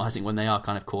uncompromising when they are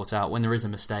kind of caught out, when there is a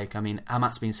mistake. I mean,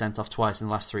 Amat's been sent off twice in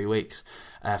the last 3 weeks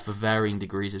for varying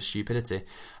degrees of stupidity.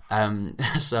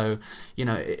 So,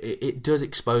 it does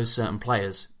expose certain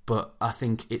players, but I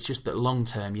think it's just that long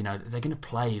term, they're going to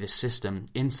play this system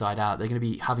inside out. They're going to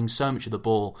be having so much of the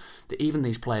ball that even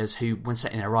these players who, when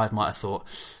Setien arrived, might have thought,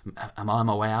 am I on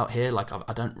my way out here? Like,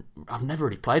 I've never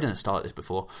really played in a style like this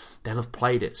before. They'll have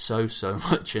played it so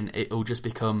much, and it'll just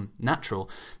become natural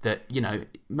that,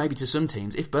 maybe to some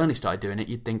teams, if Burnley started doing it,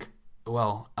 you'd think,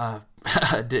 well, are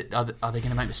they going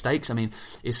to make mistakes? I mean,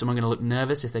 is someone going to look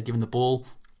nervous if they're given the ball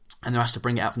and they're asked to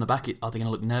bring it out from the back? Are they going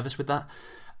to look nervous with that?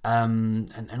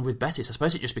 And with Betis, I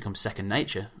suppose it just becomes second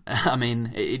nature. I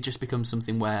mean, it just becomes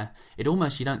something where it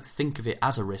almost, you don't think of it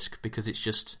as a risk, because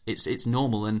it's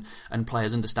normal, and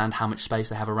players understand how much space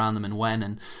they have around them and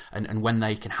when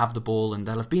they can have the ball, and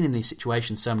they'll have been in these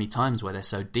situations so many times where they're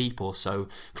so deep or so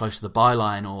close to the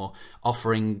byline or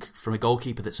offering from a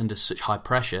goalkeeper that's under such high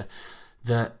pressure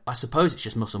that I suppose it's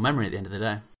just muscle memory at the end of the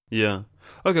day. Yeah.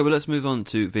 Okay, well, let's move on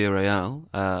to Villarreal.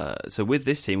 So with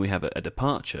this team, we have a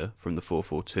departure from the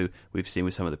 4-4-2 we've seen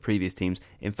with some of the previous teams.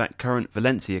 In fact, current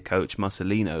Valencia coach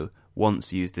Marcelino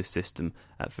once used this system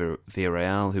at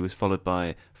Villarreal, who was followed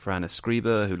by Fran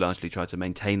Escriba, who largely tried to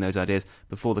maintain those ideas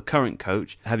before the current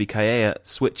coach, Javi Calleja,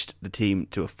 switched the team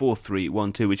to a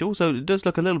 4-3-1-2, which also does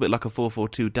look a little bit like a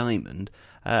 4-4-2 diamond.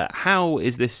 How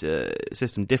is this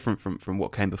system different from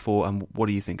what came before, and what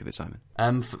do you think of it, Simon?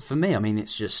 For me, I mean,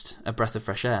 it's just a breath of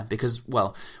fresh air, because,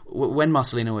 well, when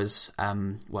Marcelino was,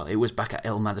 it was back at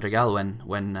El Madrigal when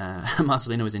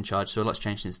Marcelino was in charge, so a lot's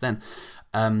changed since then.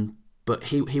 But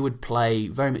he would play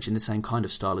very much in the same kind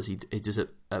of style as he does at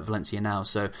Valencia now.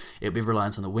 So it would be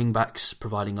reliant on the wing-backs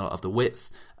providing a lot of the width.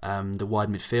 The wide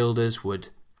midfielders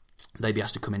they'd be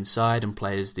asked to come inside and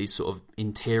play as these sort of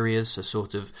interiors, a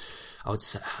sort of, I would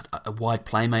say, a wide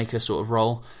playmaker sort of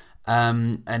role.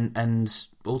 And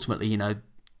ultimately,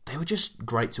 they were just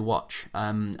great to watch.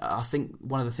 I think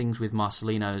one of the things with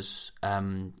Marcelino's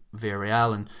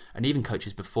Villarreal and even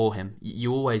coaches before him,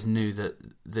 you always knew that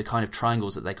the kind of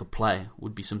triangles that they could play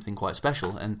would be something quite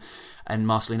special. And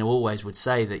Marcelino always would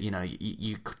say that,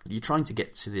 you're trying to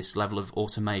get to this level of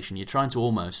automation. You're trying to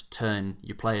almost turn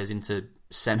your players into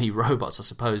semi-robots, I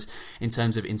suppose, in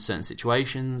terms of in certain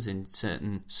situations, in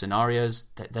certain scenarios.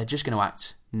 They're just going to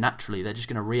act naturally. They're just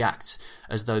going to react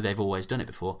as though they've always done it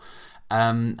before.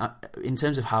 In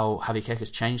terms of how Javi Calleja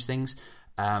has changed things,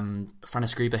 Fran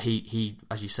Escriba, he,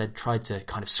 as you said, tried to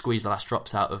kind of squeeze the last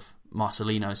drops out of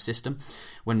Marcelino's system.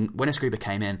 When Escriba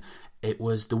came in, it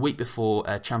was the week before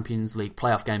a Champions League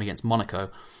playoff game against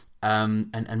Monaco,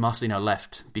 and Marcelino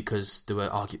left because there were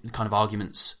kind of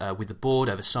arguments with the board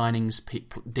over signings,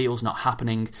 deals not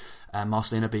happening,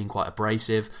 Marcelino being quite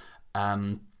abrasive.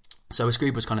 So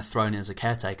Escriba was kind of thrown in as a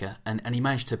caretaker, and he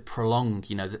managed to prolong,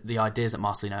 the ideas that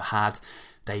Marcelino had.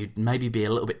 They'd maybe be a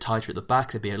little bit tighter at the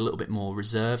back, they'd be a little bit more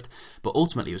reserved, but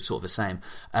ultimately it was sort of the same.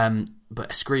 But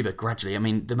Escriba gradually, I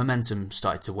mean, the momentum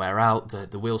started to wear out,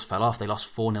 the wheels fell off, they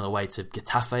lost 4-0 away to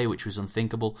Getafe, which was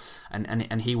unthinkable,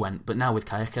 and he went. But now with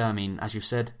Calleja, I mean, as you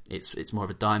said, it's more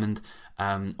of a diamond.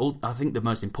 I think the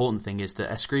most important thing is that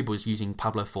Escriba was using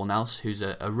Pablo Fornals, who's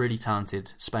a really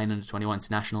talented Spain under-21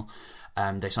 international.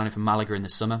 They signed him from Malaga in the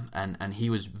summer, and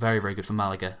he was very, very good for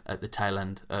Malaga at the tail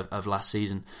end of last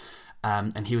season.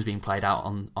 And he was being played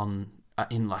out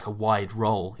in like a wide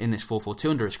role in this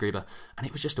 4-4-2 under Escriba, and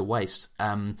it was just a waste.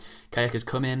 Calleja's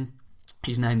come in,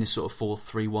 he's named this sort of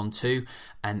 4-3-1-2,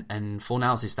 and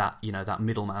Fornals is that, that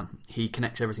middleman. He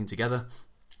connects everything together,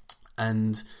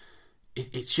 and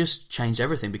it's just changed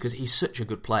everything because he's such a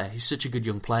good player. He's such a good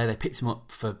young player. They picked him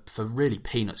up for really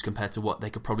peanuts compared to what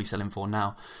they could probably sell him for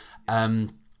now.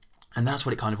 And that's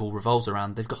what it kind of all revolves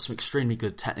around. They've got some extremely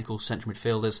good technical central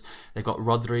midfielders. They've got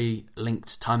Rodri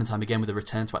linked time and time again with a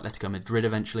return to Atletico Madrid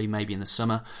eventually, maybe in the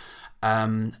summer.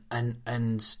 And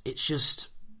it's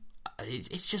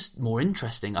just more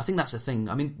interesting. I think that's the thing.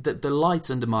 I mean, the lights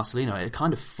under Marcelino, it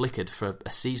kind of flickered for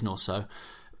a season or so.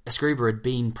 Escriba had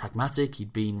been pragmatic,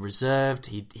 he'd been reserved,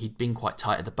 he'd been quite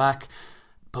tight at the back.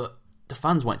 but the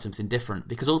fans want something different,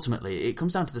 because ultimately it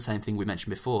comes down to the same thing we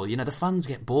mentioned before. The fans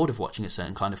get bored of watching a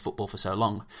certain kind of football for so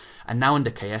long, and now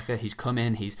under Calleja, he's come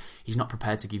in, he's not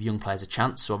prepared to give young players a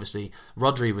chance. So obviously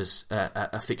Rodri was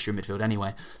a fixture in midfield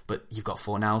anyway, but you've got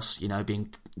Fornals,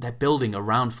 they're building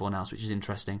around Fornals, which is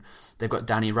interesting. They've got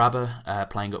Dani Rabah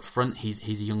playing up front.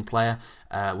 He's a young player.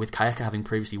 With Calleja having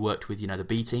previously worked with the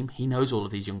B team, he knows all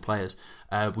of these young players.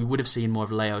 We would have seen more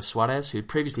of Leo Suarez, who'd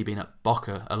previously been at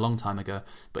Boca a long time ago,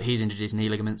 but he's injured his knee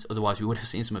ligaments. Otherwise, we would have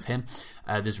seen some of him.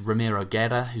 There's Ramiro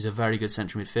Guerra, who's a very good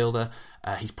central midfielder.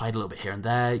 He's played a little bit here and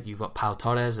there. You've got Pau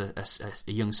Torres, a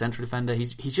young central defender.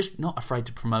 He's just not afraid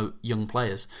to promote young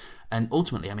players. And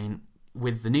ultimately,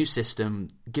 with the new system,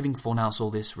 giving Fornals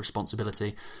all this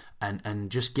responsibility and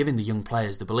just giving the young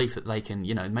players the belief that they can,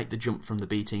 make the jump from the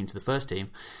B team to the first team,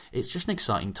 it's just an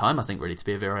exciting time, I think, really, to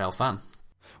be a Villarreal fan.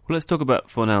 Well, let's talk about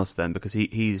Fornals then, because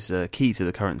he's key to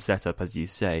the current setup, as you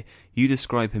say. You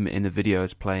describe him in the video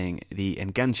as playing the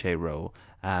enganche role.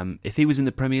 If he was in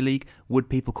the Premier League, would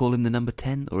people call him the number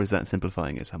 10, or is that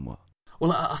simplifying it somewhat?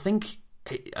 Well, I think,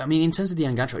 in terms of the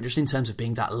enganche, just in terms of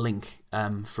being that link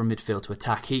from midfield to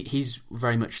attack, he's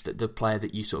very much the player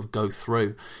that you sort of go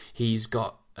through. He's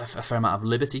got a fair amount of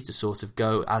liberty to sort of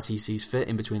go as he sees fit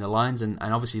in between the lines, and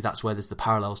obviously that's where there's the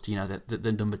parallels to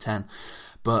the number 10.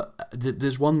 But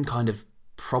there's one kind of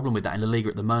problem with that in La Liga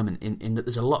at the moment, in that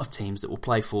there's a lot of teams that will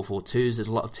play 4-4-2s, there's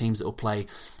a lot of teams that will play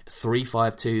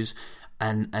 3-5-2s,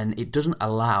 and it doesn't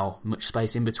allow much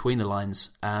space in between the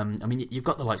lines. You've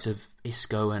got the likes of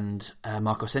Isco and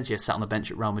Marco Asensio sat on the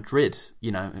bench at Real Madrid,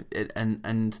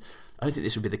 and I don't think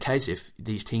this would be the case if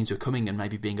these teams were coming and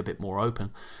maybe being a bit more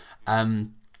open.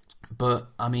 But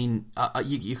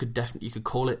you could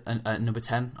call it a number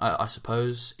 10, I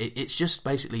suppose. It's just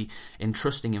basically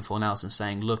entrusting in Fornals and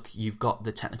saying, look, you've got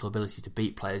the technical ability to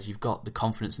beat players, you've got the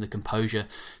confidence and the composure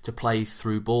to play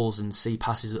through balls and see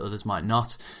passes that others might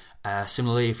not.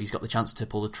 Similarly, if he's got the chance to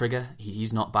pull the trigger,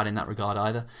 he's not bad in that regard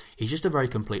either. He's just a very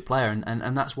complete player,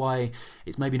 and that's why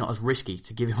it's maybe not as risky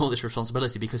to give him all this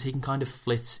responsibility, because he can kind of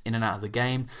flit in and out of the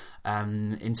game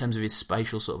in terms of his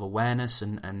spatial sort of awareness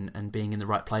and being in the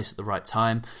right place at the right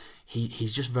time.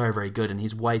 He's just very, very good, and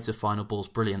his way to final ball's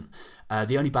brilliant.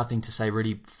 The only bad thing to say,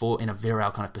 really, in a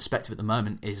Villarreal kind of perspective at the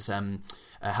moment, is Javi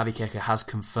Calleja has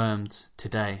confirmed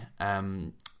today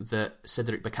that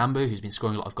Cedric Bakambu, who's been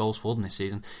scoring a lot of goals for them this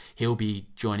season, he'll be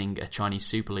joining a Chinese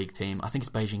Super League team. I think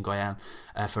it's Beijing Guoyang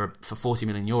for 40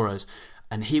 million euros.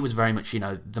 And he was very much,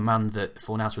 the man that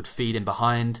Fornals would feed in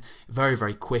behind. Very,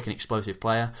 very quick and explosive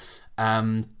player.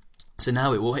 So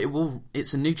now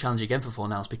it's a new challenge again for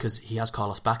Fornals, because he has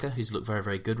Carlos Bacca, who's looked very,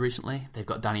 very good recently. They've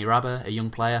got Dani Rabah, a young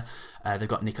player. They've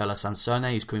got Nicola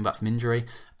Sansone, who's coming back from injury.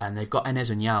 And they've got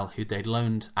Enes Uñal, who they'd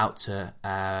loaned out to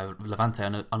Levante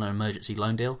on an emergency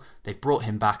loan deal. They've brought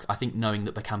him back, I think, knowing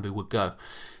that Bakambu would go.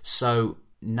 So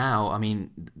now,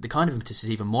 the kind of impetus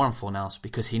is even more on Fornals,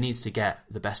 because he needs to get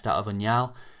the best out of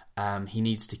Uñal. He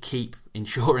needs to keep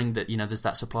ensuring that, there's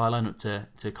that supply line up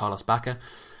to Carlos Bacca.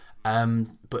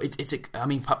 But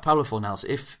Pablo Fornals,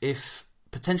 if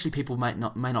potentially people may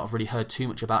not have really heard too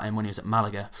much about him when he was at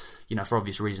Malaga, for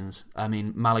obvious reasons.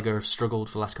 Malaga have struggled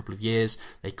for the last couple of years.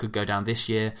 They could go down this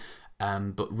year.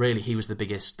 But really, he was the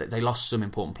biggest. They lost some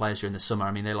important players during the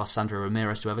summer. They lost Sandro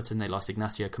Ramirez to Everton. They lost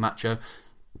Ignacio Camacho.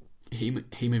 He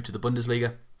moved to the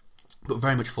Bundesliga. But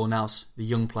very much Fornals, the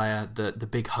young player, the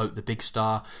big hope, the big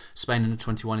star, Spain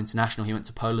under-21 international. He went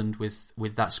to Poland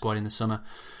with that squad in the summer.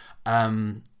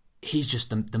 He's just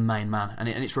the main man, and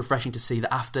it's refreshing to see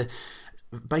that after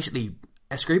basically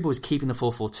Escribá was keeping the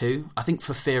 4-4-2, I think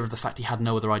for fear of the fact he had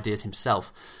no other ideas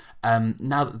himself.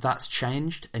 Now that that's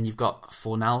changed, and you've got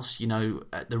Fornals,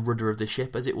 at the rudder of the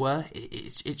ship, as it were,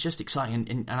 it's just exciting,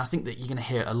 and I think that you're going to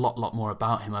hear a lot more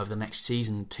about him over the next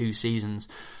season, 2 seasons,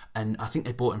 and I think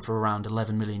they bought him for around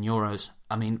 11 million euros.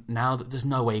 Now that there's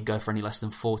no way he'd go for any less than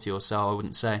 40 or so, I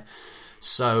wouldn't say.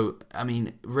 So,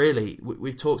 really,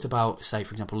 we've talked about, say,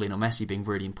 for example, Lionel Messi being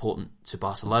really important to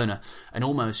Barcelona, and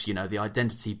almost, the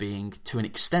identity being, to an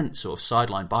extent, sort of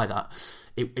sidelined by that.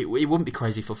 It wouldn't be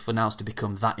crazy for Fornals to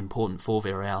become that important for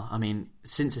Villarreal.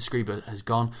 Since Escribá has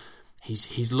gone,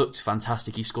 he's looked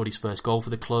fantastic. He scored his first goal for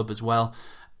the club as well,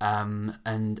 and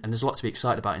there's a lot to be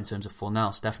excited about in terms of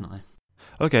Fornals, definitely.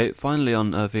 Okay, finally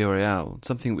on Villarreal,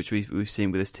 something which we've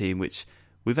seen with this team, which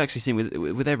we've actually seen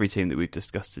with every team that we've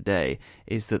discussed today,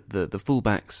 is that the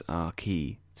fullbacks are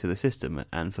key to the system.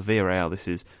 And for Villarreal, this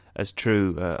is as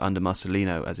true under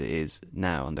Marcelino as it is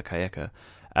now under Calleja.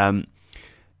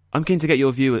 I'm keen to get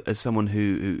your view as someone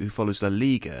who follows La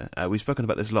Liga. We've spoken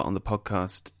about this a lot on the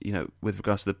podcast, with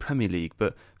regards to the Premier League,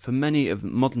 but for many of the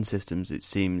modern systems, it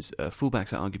seems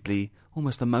fullbacks are arguably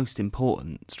almost the most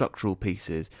important structural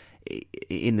pieces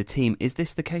in the team. Is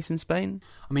this the case in Spain?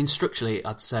 I mean, structurally,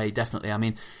 I'd say definitely. I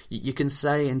mean, you can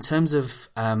say in terms of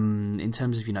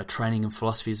training and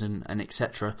philosophies and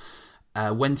etc.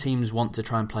 When teams want to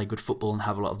try and play good football and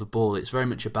have a lot of the ball, it's very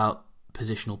much about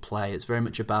positional play. It's very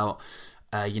much about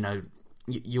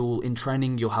in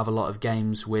training you'll have a lot of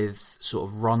games with sort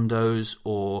of rondos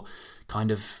or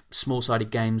kind of small-sided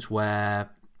games where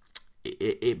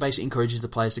it basically encourages the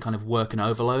players to kind of work and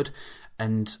overload,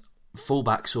 and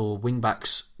fullbacks or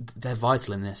wingbacks, they're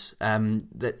vital in this.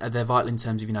 They're vital in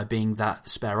terms of being that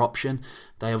spare option.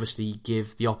 They obviously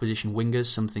give the opposition wingers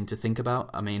something to think about.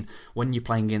 I mean, when you're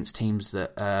playing against teams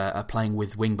that are playing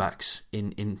with wingbacks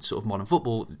in sort of modern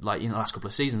football, like in the last couple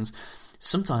of seasons,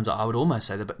 sometimes I would almost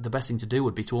say the best thing to do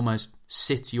would be to almost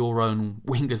sit your own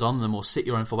wingers on them or sit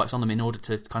your own fullbacks on them in order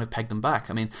to kind of peg them back.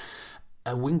 I mean,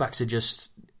 wingbacks are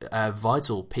just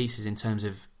vital pieces in terms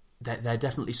of they're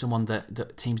definitely someone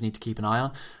that teams need to keep an eye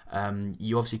on.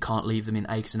 You obviously can't leave them in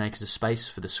acres and acres of space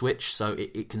for the switch, so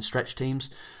it can stretch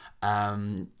teams.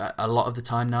 A lot of the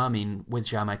time now, I mean, with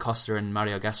Jaume Costa and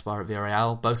Mario Gaspar at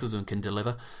Villarreal, both of them can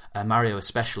deliver. Mario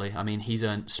especially, I mean, he's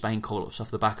earned Spain call-ups off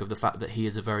the back of the fact that he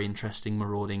is a very interesting,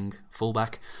 marauding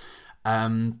fullback.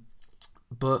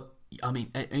 But I mean,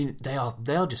 they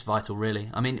are just vital, really.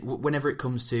 I mean, whenever it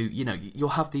comes to you'll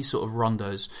have these sort of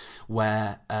rondos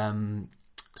where,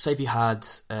 say if you had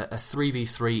a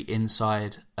 3v3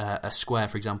 inside a square,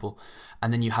 for example,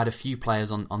 and then you had a few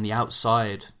players on the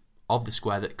outside of the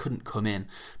square that couldn't come in,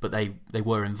 but they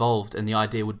were involved, and the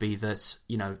idea would be that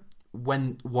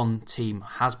when one team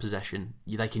has possession,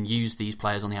 they can use these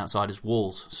players on the outside as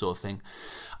walls, sort of thing.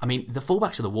 I mean, the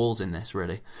fullbacks are the walls in this,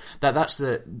 really. That's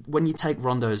when you take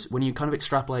rondos, when you kind of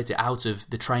extrapolate it out of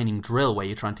the training drill where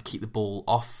you're trying to keep the ball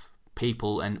off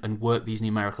people and work these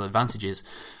numerical advantages,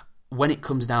 when it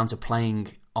comes down to playing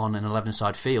on an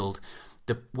 11-side field,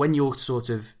 when you're sort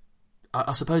of,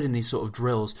 I suppose in these sort of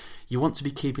drills, you want to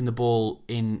be keeping the ball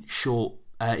in small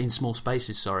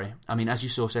spaces, sorry. I mean, as you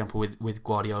saw, for example, with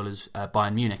Guardiola's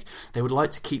Bayern Munich, they would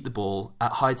like to keep the ball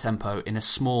at high tempo in a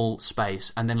small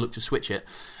space and then look to switch it.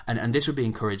 And this would be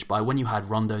encouraged by when you had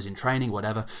rondos in training,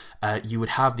 whatever, you would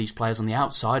have these players on the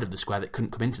outside of the square that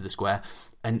couldn't come into the square.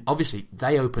 And obviously,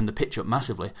 they opened the pitch up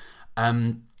massively.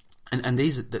 And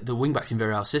these, the wing-backs in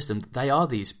Villarreal's system, they are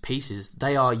these pieces.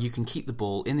 You can keep the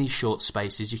ball in these short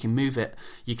spaces, you can move it,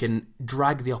 you can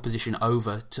drag the opposition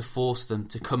over to force them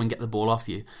to come and get the ball off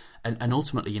you. And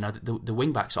ultimately, the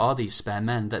wing-backs are these spare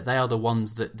men, that they are the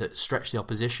ones that stretch the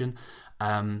opposition,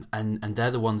 and they're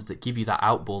the ones that give you that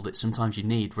outball that sometimes you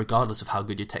need, regardless of how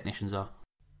good your technicians are.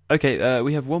 Okay,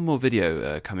 we have one more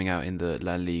video coming out in the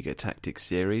La Liga Tactics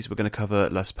series. We're going to cover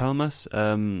Las Palmas.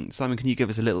 Simon, can you give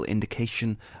us a little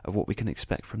indication of what we can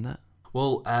expect from that?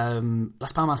 Well,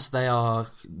 Las Palmas, they are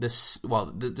there's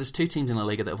two teams in La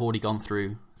Liga that have already gone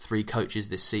through 3 coaches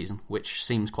this season, which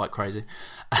seems quite crazy.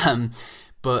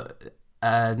 But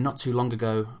not too long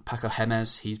ago, Paco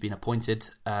Gémez, he's been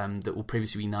appointed, that will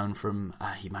previously be known from,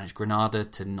 he managed Granada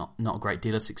to not a great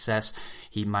deal of success.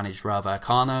 He managed Rayo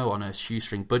Vallecano on a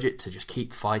shoestring budget to just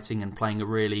keep fighting and playing a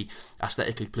really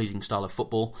aesthetically pleasing style of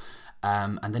football.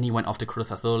 And then he went off to Cruz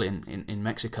Azul in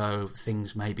Mexico.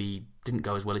 Things maybe didn't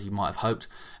go as well as he might have hoped,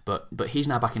 but he's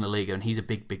now back in La Liga and he's a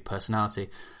big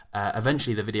personality.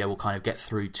 Eventually the video will kind of get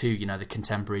through to the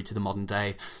contemporary, to the modern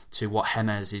day, to what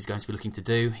Gémez is going to be looking to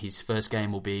do. His first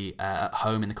game will be at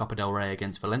home in the Copa del Rey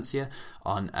against Valencia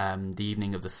on the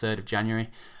evening of the 3rd of January.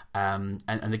 And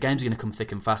the games are going to come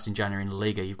thick and fast in January in La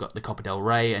Liga. You've got the Copa del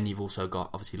Rey and you've also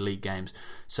got obviously league games.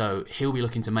 So he'll be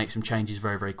looking to make some changes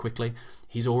very, very quickly.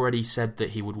 He's already said that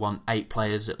he would want 8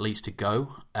 players at least to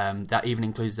go. That even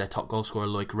includes their top goal scorer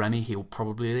Loic Remy. He'll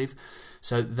probably leave.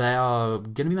 So they are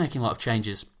going to be making a lot of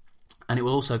changes. And it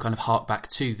will also kind of hark back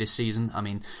to this season. I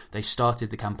mean, they started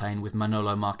the campaign with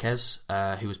Manolo Marquez,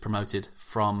 who was promoted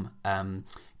from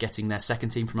getting their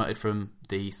second team promoted from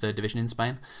the 3rd division in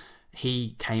Spain.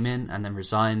 He came in and then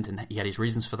resigned, and he had his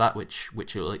reasons for that, which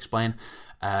he'll explain.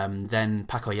 Then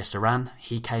Paco Ayestaran,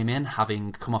 he came in,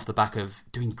 having come off the back of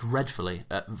doing dreadfully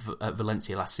at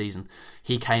Valencia last season.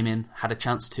 He came in, had a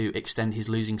chance to extend his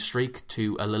losing streak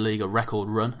to a La Liga record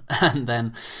run, and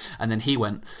then he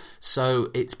went. So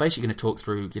it's basically going to talk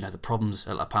through, the problems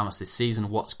at Las Palmas this season,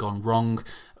 what's gone wrong,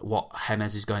 what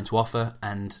Gémez is going to offer,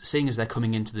 and seeing as they're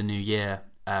coming into the new year,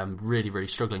 really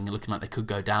struggling and looking like they could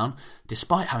go down,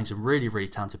 despite having some really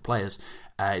talented players,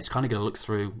 it's kind of going to look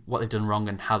through what they've done wrong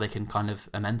and how they can kind of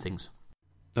amend things.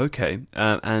 Okay,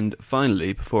 and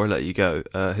finally, before I let you go,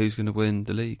 who's going to win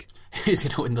the league? Who's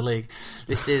going to win the league?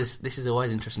 This is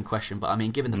always an interesting question, but I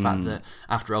mean, given the fact that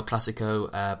after El Clasico,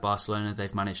 Barcelona,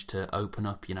 they've managed to open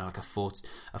up, like a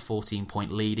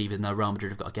 14-point lead, even though Real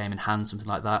Madrid have got a game in hand, something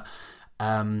like that.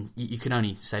 You can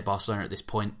only say Barcelona at this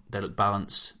point. They look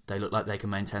balanced. They look like they can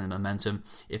maintain the momentum.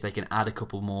 If they can add a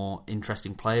couple more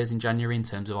interesting players in January in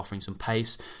terms of offering some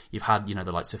pace, you've had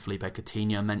the likes of Felipe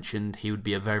Coutinho mentioned. He would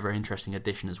be a very, very interesting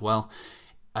addition as well.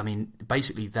 I mean,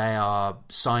 basically they are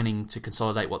signing to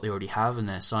consolidate what they already have, and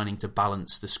they're signing to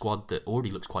balance the squad that already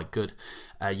looks quite good.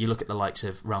 You look at the likes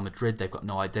of Real Madrid; they've got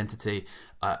no identity.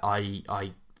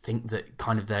 I think that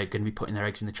kind of they're going to be putting their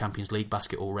eggs in the Champions League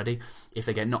basket already. If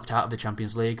they get knocked out of the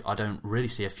Champions League, I don't really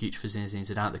see a future for Zinedine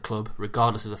Zidane at the club,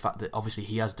 regardless of the fact that obviously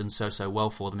he has done so well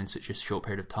for them in such a short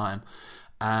period of time.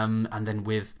 And then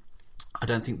I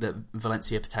don't think that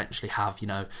Valencia potentially have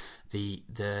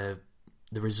the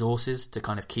resources to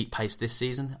kind of keep pace this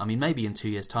season. I mean, maybe in 2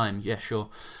 years' time, yeah, sure.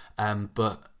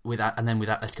 But with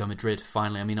Atletico Madrid,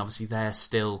 finally, I mean, obviously they're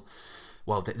still.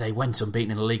 Well, they went unbeaten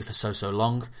in the Liga for so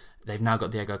long. They've now got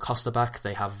Diego Costa back.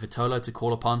 They have Vitolo to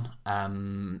call upon.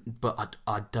 But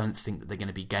I don't think that they're going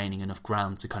to be gaining enough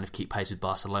ground to kind of keep pace with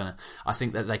Barcelona. I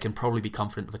think that they can probably be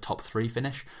confident of a top 3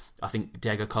 finish. I think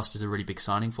Diego Costa is a really big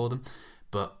signing for them.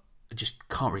 But I just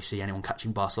can't really see anyone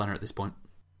catching Barcelona at this point.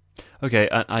 Okay,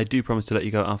 I do promise to let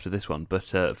you go after this one, but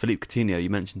Philippe Coutinho, you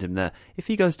mentioned him there. If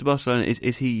he goes to Barcelona,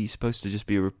 is he supposed to just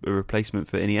be a replacement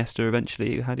for Iniesta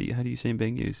eventually? How do you see him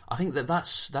being used? I think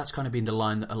that's kind of been the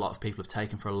line that a lot of people have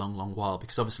taken for a long, long while,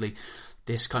 because obviously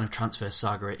this kind of transfer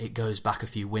saga, it goes back a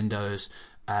few windows.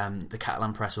 The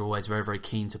Catalan press are always very, very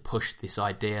keen to push this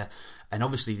idea, and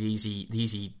obviously the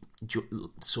easy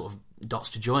sort of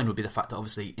dots to join would be the fact that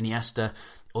obviously Iniesta,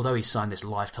 although he's signed this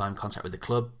lifetime contract with the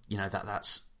club,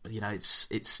 that's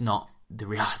it's not the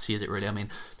reality, is it really? I mean,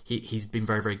 he's been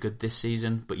very, very good this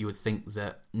season, but you would think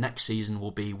that next season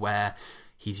will be where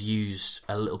he's used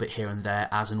a little bit here and there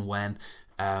as and when.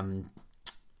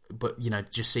 But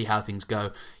just see how things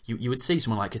go. You would see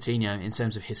someone like Coutinho, in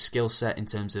terms of his skill set, in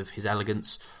terms of his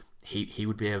elegance, he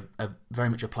would be a very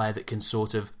much a player that can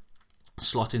sort of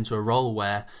slot into a role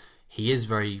where he is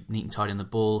very neat and tidy on the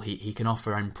ball. He can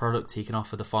offer end product. He can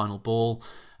offer the final ball.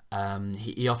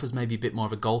 He offers maybe a bit more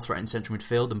of a goal threat in central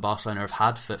midfield than Barcelona have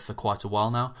had for quite a while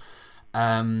now.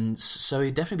 So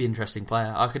he'd definitely be an interesting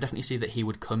player. I could definitely see that he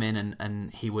would come in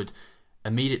and he would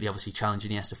immediately obviously challenge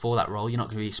Iniesta for that role. You're not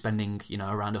going to be spending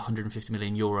around 150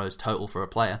 million euros total for a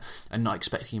player and not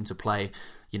expecting him to play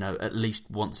at least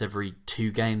once every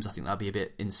 2 games. I think that'd be a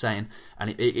bit insane,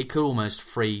 and it could almost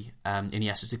free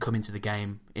Iniesta to come into the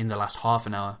game in the last half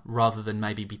an hour rather than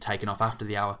maybe be taken off after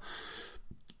the hour.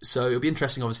 So it'll be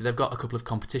interesting. Obviously, they've got a couple of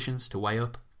competitions to weigh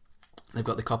up. They've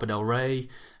got the Copa del Rey,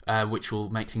 which will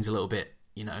make things a little bit,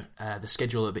 the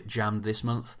schedule a bit jammed this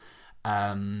month.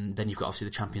 Then you've got obviously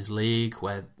the Champions League,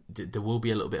 where there will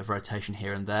be a little bit of rotation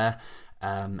here and there.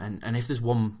 And if there's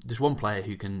one player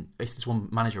if there's one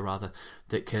manager rather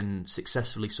that can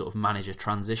successfully sort of manage a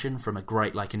transition from a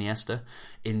great like Iniesta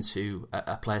into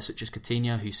a player such as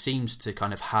Coutinho, who seems to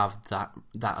kind of have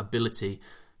that ability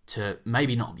to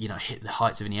maybe not hit the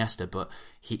heights of Iniesta, but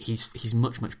he's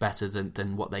much, much better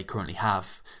than what they currently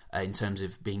have in terms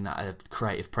of being that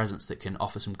creative presence that can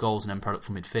offer some goals and end product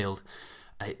from midfield.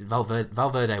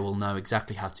 Valverde will know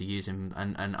exactly how to use him,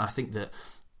 and I think that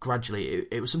gradually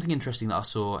it was something interesting that I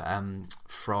saw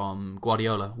from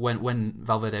Guardiola when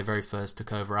Valverde very first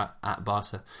took over at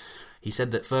Barca. He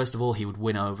said that first of all he would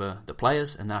win over the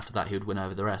players, and after that he would win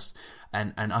over the rest.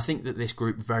 And I think that this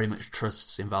group very much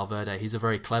trusts in Valverde. He's a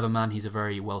very clever man. He's a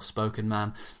very well-spoken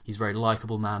man. He's a very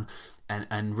likeable man.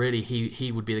 And really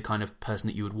he would be the kind of person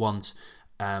that you would want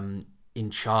in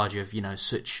charge of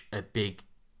such a big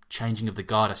changing of the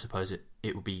guard, I suppose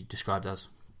it would be described as.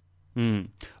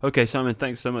 Okay, Simon,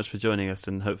 thanks so much for joining us,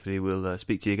 and hopefully we'll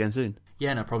speak to you again soon.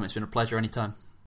 Yeah, no problem. It's been a pleasure anytime.